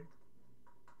 motherfucker.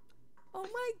 Oh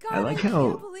my god, I like can't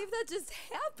how- believe that just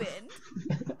happened.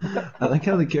 I like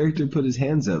how the character put his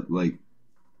hands up, like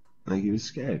he was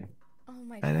scared. Oh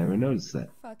my I never noticed that.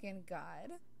 fucking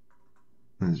god.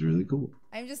 That was really cool.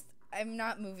 I'm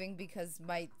not moving because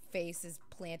my face is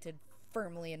planted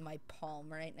firmly in my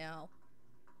palm right now.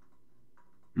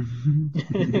 I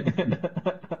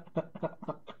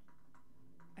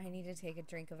need to take a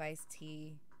drink of iced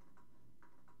tea.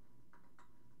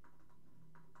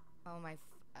 Oh my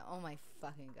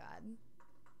fucking god.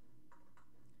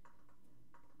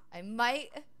 I might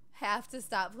have to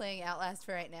stop playing Outlast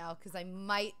for right now because I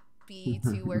might be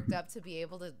too worked up to be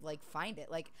able to like find it.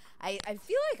 Like I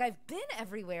feel like I've been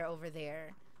everywhere over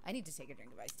there. I need to take a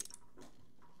drink of iced tea.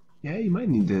 Yeah, you might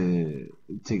need to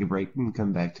take a break and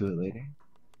come back to it later.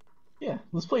 Yeah,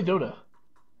 let's play Dota.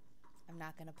 I'm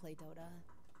not gonna play Dota.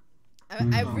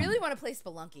 I really want to play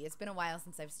Spelunky. It's been a while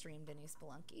since I've streamed any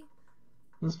Spelunky.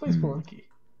 Let's play Spelunky.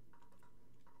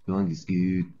 Spelunky's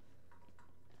good.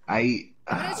 I'm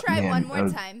gonna try one more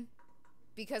time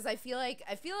because I feel like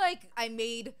I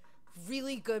made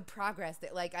really good progress.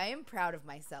 That like I am proud of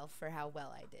myself for how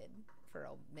well I did for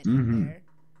a minute there.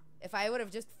 If I would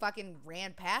have just fucking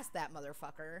ran past that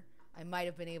motherfucker, I might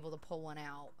have been able to pull one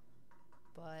out.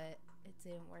 But it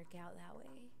didn't work out that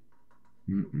way.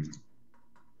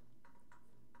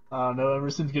 No,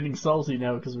 Emerson's getting salty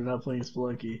now because we're not playing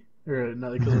Spelunky. Or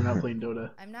not because we're not playing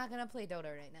Dota. I'm not gonna play Dota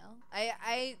right now.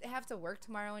 I have to work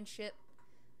tomorrow and shit.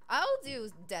 I'll do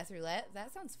Death Roulette.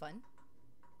 That sounds fun.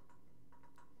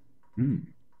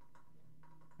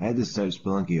 I had to start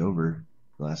Spelunky over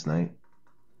last night.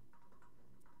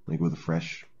 like with a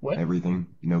fresh What? everything,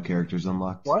 no characters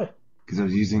unlocked. Why? Because I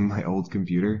was using my old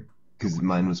computer because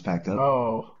mine was packed up.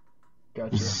 Oh,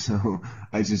 gotcha. So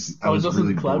I was doesn't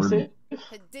really the cloud bored. save?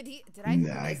 Did I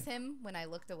Nah, miss him when I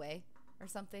looked away or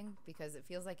something? Because it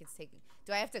feels like it's taking.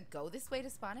 Do I have to go this way to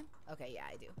spawn him? Okay, yeah,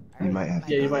 I do. All You right, might have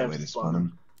to Yeah, go you might that have way to to spawn spawn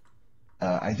him.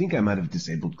 I think I might have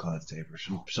disabled cloud save or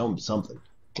something.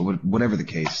 But whatever the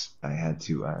case, I had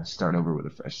to start over with a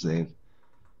fresh save,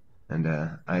 and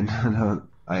I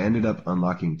ended up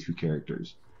unlocking 2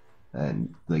 characters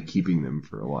and like keeping them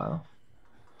for a while,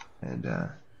 and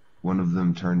one of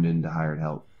them turned into hired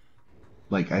help.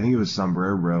 Like I think it was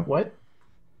Sombrero Bro. What?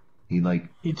 He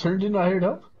turned into hired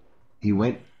help? he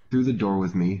went through the door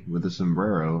with me with a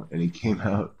sombrero, and he came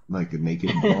out like a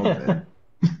naked bald man.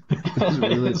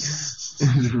 It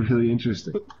was really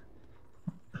interesting.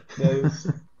 Nice.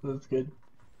 That's good.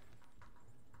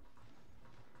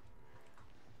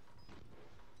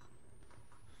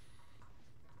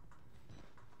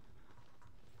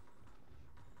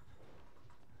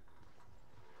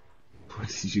 What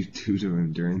did you do to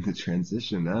him during the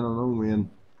transition? I don't know, man.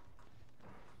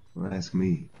 Don't ask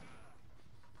me.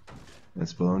 That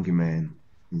Spelunky man.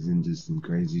 He's into some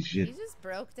crazy shit. You just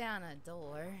broke down a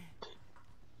door.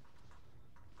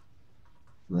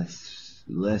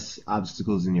 Less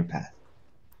obstacles in your path.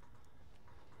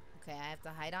 Okay, I have to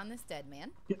hide on this dead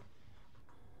man. Yep.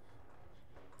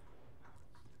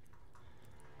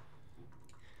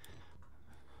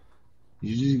 You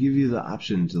should just give you the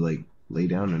option to like lay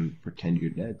down and pretend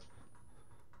you're dead.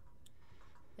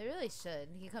 They really should.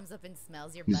 He comes up and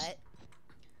smells your He's- butt.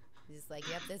 He's just like,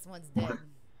 yep, this one's dead.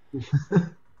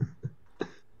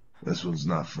 This one's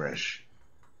not fresh.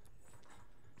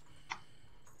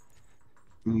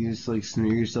 You just like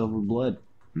smear yourself with blood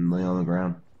and lay on the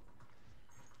ground.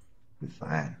 You're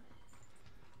fine.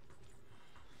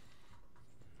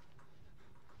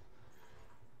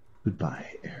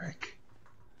 Goodbye, Eric.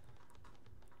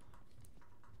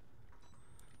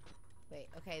 Wait,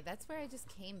 okay, that's where I just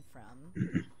came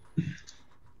from.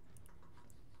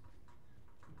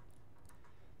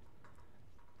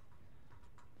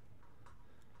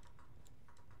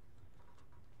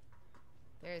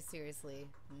 There is seriously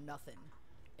nothing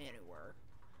anywhere.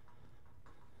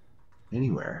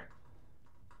 Anywhere.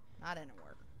 Not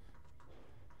anywhere.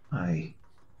 Hi.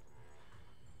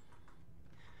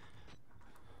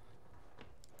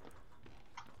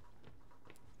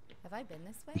 Have I been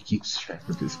this way? He keeps track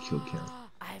of his kill count.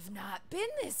 I've not been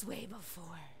this way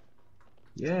before.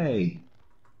 Yay!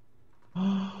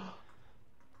 I'm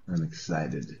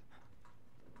excited.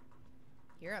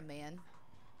 You're a man.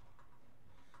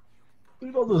 Look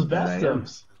at all those That I am.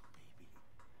 bathtubs.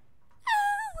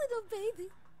 Ah, little baby.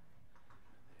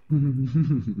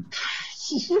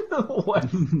 What?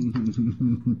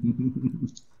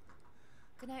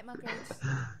 Good night, Muckers.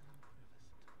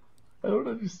 I don't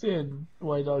understand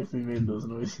why Doxy made those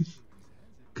noises.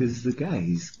 Cause the guy,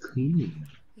 he's cleaning.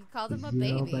 He called him a He's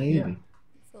little baby. baby.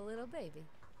 It's a little baby.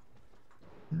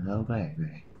 Little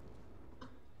baby.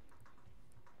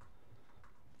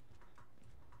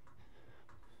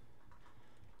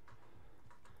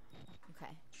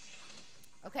 Okay.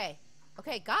 Okay.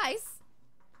 Okay, guys.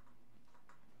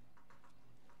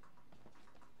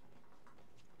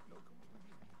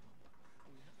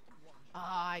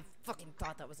 I fucking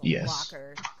thought that was a Yes.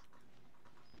 locker.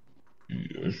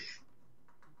 Yes.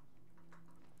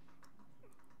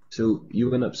 So you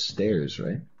went upstairs,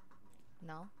 right?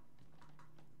 No.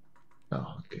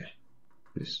 Oh, okay.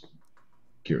 Just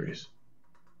curious.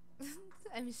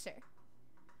 I'm sure.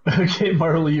 Okay,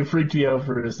 Marley, you freaked me out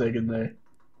for a second there.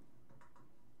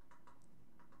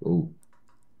 Oh.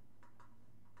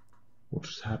 What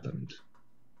just happened?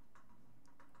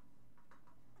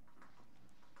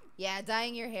 Yeah,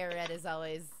 dyeing your hair red is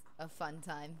always a fun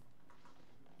time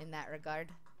in that regard.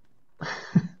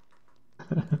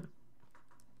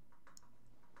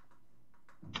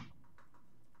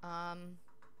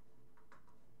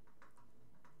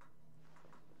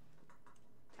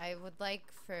 I would like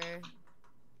for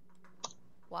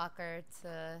Walker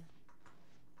to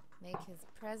make his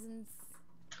presence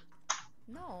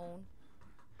known.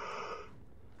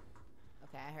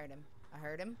 Okay, I heard him. I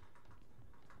heard him.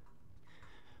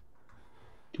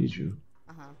 Did you?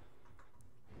 Uh-huh.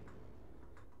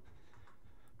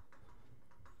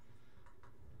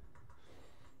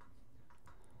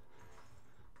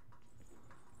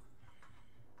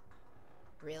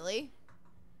 Really?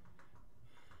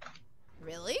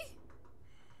 Really?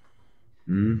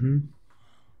 Mm-hmm.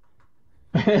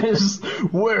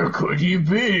 Where could he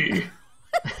be?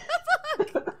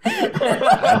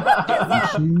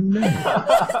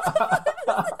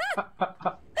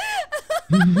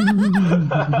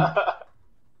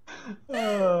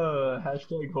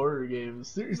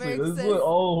 Seriously, Merc this is says- what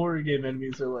all horror game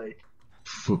enemies are like.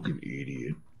 Fucking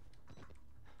idiot.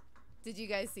 Did you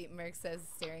guys see Merc says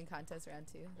staring contest round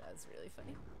 2? That was really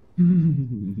funny.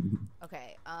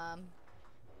 Okay,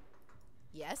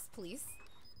 yes, please.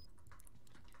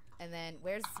 And then,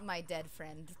 where's my dead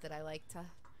friend that I like to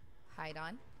hide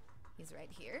on? He's right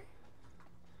here.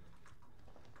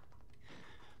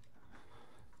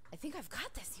 I think I've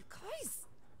got this, you guys.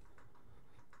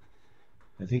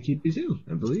 I think you do too,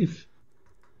 I believe.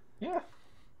 Yeah.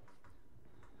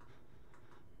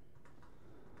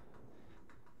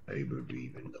 I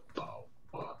believe in the power.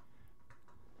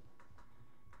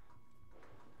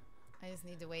 I just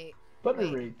need to wait. Butter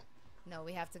Wait. rate. No,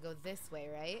 we have to go this way,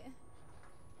 right?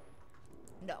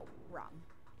 No, wrong.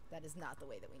 That is not the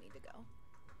way that we need to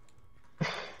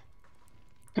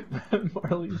go.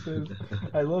 Marley says,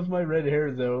 I love my red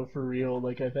hair though, for real,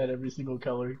 like I've had every single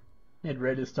color. And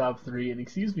red is top 3, and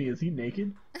excuse me, is he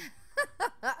naked?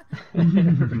 I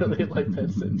really like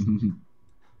that sentence.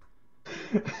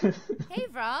 Hey,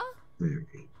 Vra. Very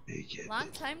naked. Long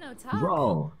time no talk.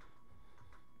 Bro.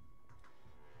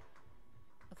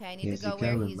 Okay, I need Yes, to go you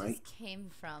where can, he Mike. just came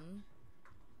from.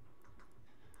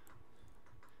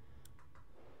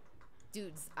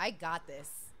 Dudes, I got this.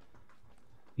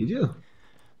 You do.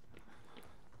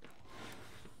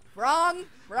 Wrong,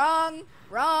 wrong,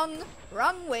 wrong,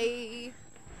 wrong way.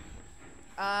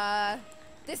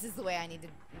 This is the way I need to...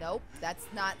 Nope, that's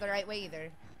not the right way either.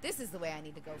 This is the way I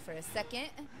need to go for a second.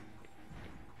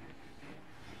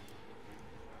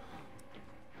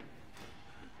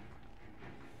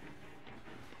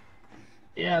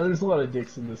 Yeah, there's a lot of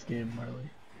dicks in this game, Marley.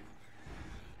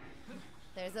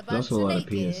 There's a bunch also a of lot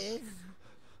of naked. penis.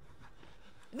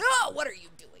 No, what are you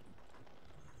doing?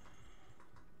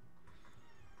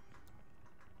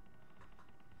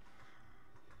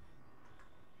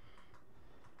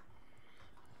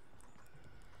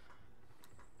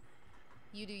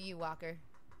 You do you, Walker.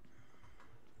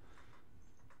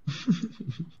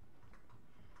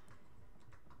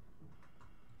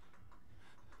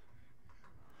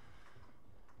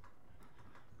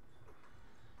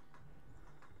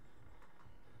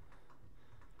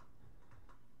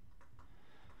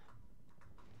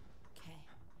 Okay.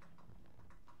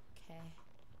 Okay.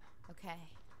 Okay.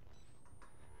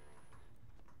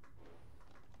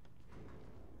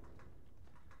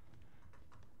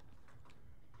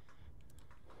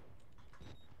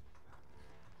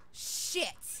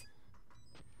 Shit!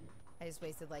 I just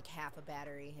wasted like half a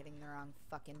battery hitting the wrong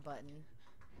fucking button.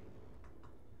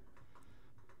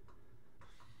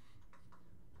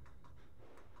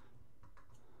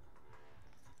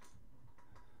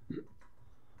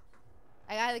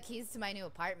 I got the keys to my new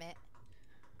apartment.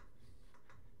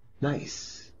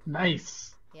 Nice.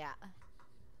 Nice. Yeah.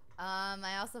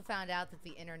 I also found out that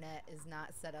the internet is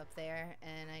not set up there,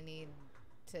 and I need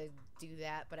to do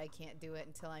that, but I can't do it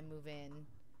until I move in.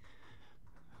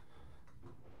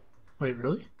 Wait,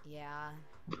 really? Yeah.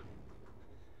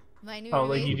 My new Oh,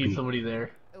 like roommate, you need somebody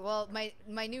there. well,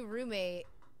 my new roommate,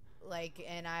 like,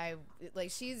 and I, like,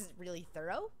 she's really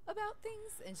thorough about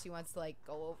things, and she wants to, like,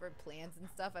 go over plans and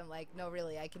stuff. I'm like, no,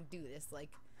 really, I can do this, like,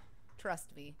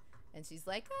 trust me. And she's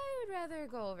like, I would rather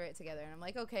go over it together. And I'm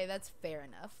like, okay, that's fair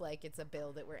enough. Like, it's a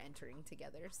bill that we're entering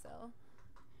together, so.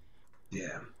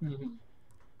 Yeah. Mhm.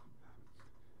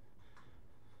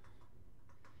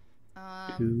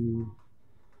 Two.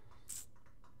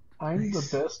 I'm Nice.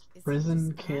 the best Is he prison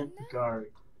just gone camp now?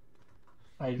 guard.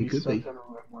 I'd He be could stuck be. on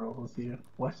a red world with you.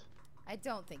 What? I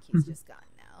don't think he's just gone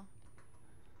now.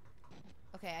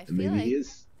 Okay, I feel Maybe like he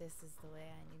is. this is the way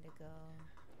I need to go.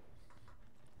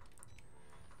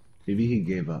 Maybe he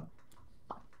gave up.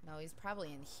 No, he's probably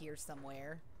in here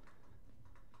somewhere.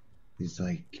 He's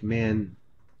like, man,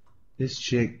 this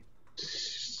chick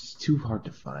is too hard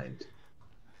to find.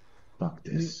 Fuck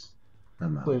this.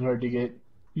 I'm out. Playing hard to get.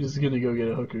 You're just gonna go get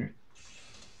a hooker.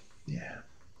 Yeah.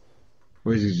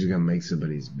 Or is he just gonna make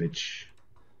somebody's bitch?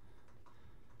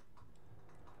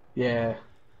 Yeah.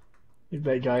 Like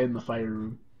that guy in the fire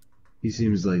room. He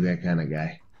seems like that kind of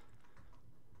guy.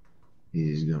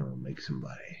 He's gonna make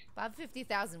somebody. Bob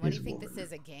 50,000, what do His you think this woman.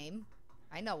 is, a game?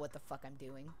 I know what the fuck I'm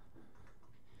doing.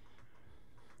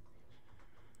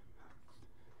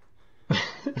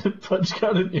 Punch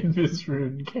got an invis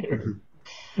rune care.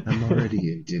 I'm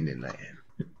already in Disneyland.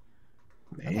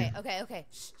 Man. Okay.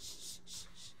 Shh, shh, shh,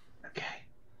 shh. Okay.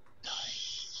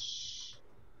 Shh.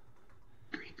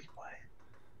 Green, be quiet.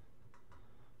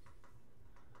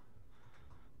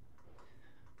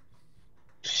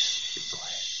 Shh. Be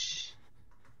quiet.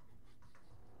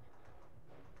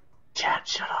 Chad,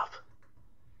 shut up.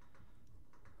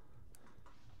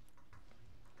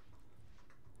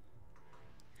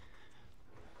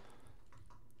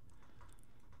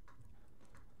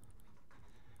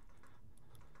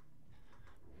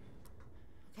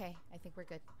 think we're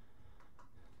good.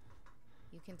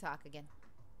 You can talk again.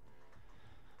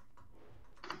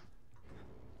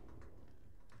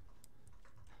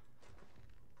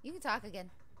 You can talk again.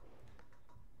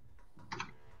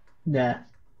 Nah.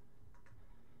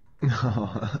 No,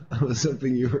 I was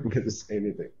hoping you weren't going to say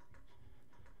anything.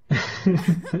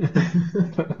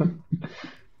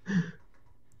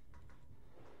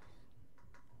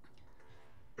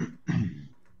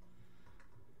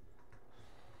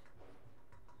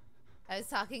 I was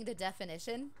talking to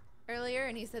Definition earlier,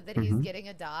 and he said that he's getting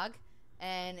a dog,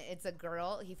 and it's a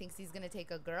girl. He thinks he's going to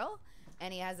take a girl,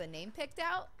 and he has a name picked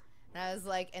out. And I was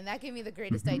like, and that gave me the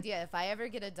greatest idea. If I ever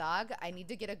get a dog, I need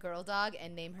to get a girl dog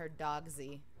and name her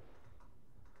Dogsy.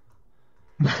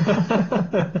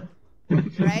 Right?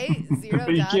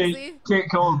 Zer0Doxy? You can't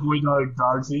call a boy dog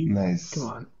Dogsy. Nice. Come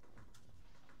on.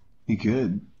 You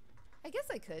could. I guess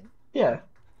I could. Yeah.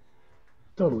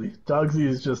 Totally. Dogsy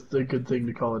is just a good thing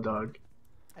to call a dog.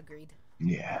 Agreed.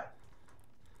 Yeah.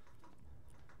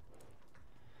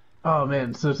 Oh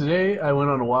man, so today I went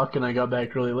on a walk and I got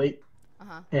back really late.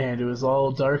 And it was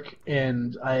all dark,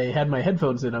 and I had my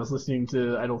headphones in. I was listening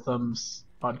to Idle Thumb's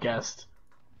podcast,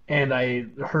 and I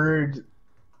heard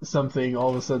something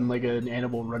all of a sudden, like an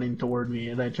animal running toward me,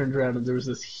 and I turned around and there was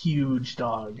this huge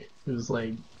dog. It was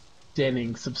like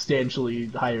standing substantially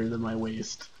higher than my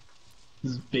waist.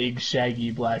 This big,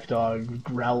 shaggy black dog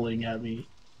growling at me,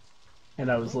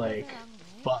 and I was like,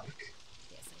 fuck.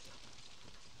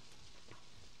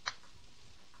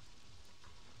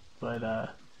 But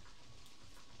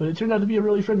it turned out to be a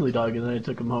really friendly dog, and then I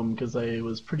took him home because I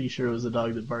was pretty sure it was a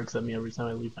dog that barks at me every time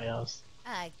I leave my house.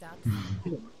 I like dogs.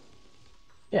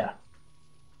 Yeah.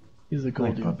 He's a cool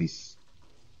Like dude. puppies.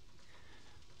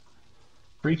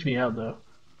 Freaked me out, though.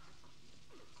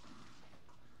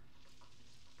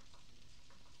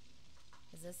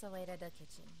 Is this the way to the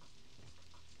kitchen?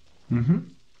 Mm-hmm.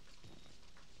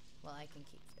 Well, I can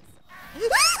keep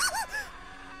this.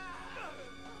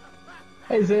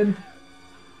 Hey, Zen.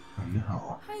 Oh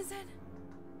no. Hi, Zen.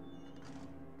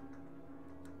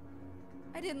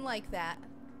 I didn't like that.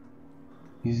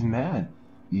 He's mad.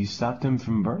 You stopped him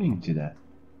from burning to death.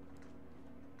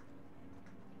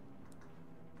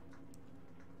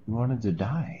 He wanted to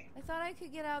die. I thought I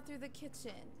could get out through the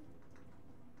kitchen.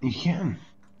 You can.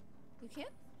 You can?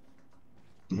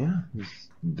 Yeah, this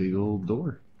big old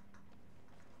door.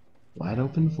 Wide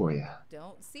open for you.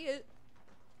 Don't see it.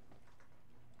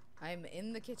 I'm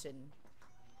in the kitchen.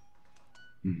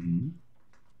 Mm-hmm.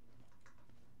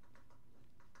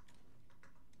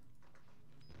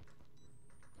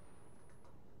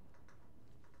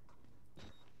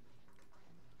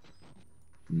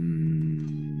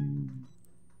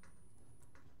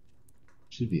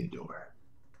 Should be a door.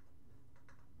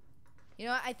 You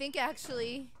know what? I think that's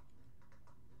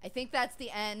the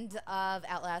end of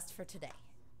Outlast for today.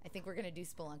 I think we're gonna do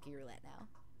Spelunky Roulette now.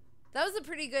 That was a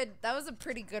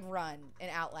pretty good run in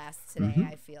Outlast today,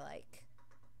 I feel like.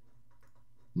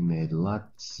 You made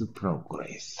lots of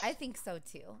progress. I think so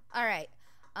too. Alright.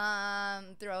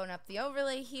 Throwing up the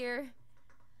overlay here.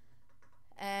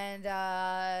 And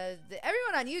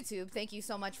everyone on YouTube, thank you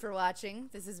so much for watching.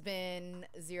 This has been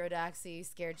Zer0Doxy,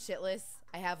 Scared Shitless.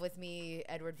 I have with me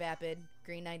Edward Vapid,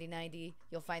 Green 9090.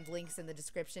 You'll find links in the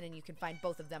description, and you can find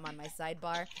both of them on my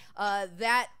sidebar.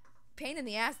 That pain in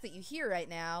the ass that you hear right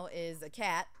now is a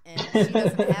cat, and she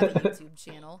doesn't have a YouTube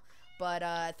channel.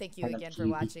 But thank you again for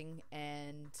watching,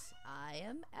 and I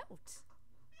am out.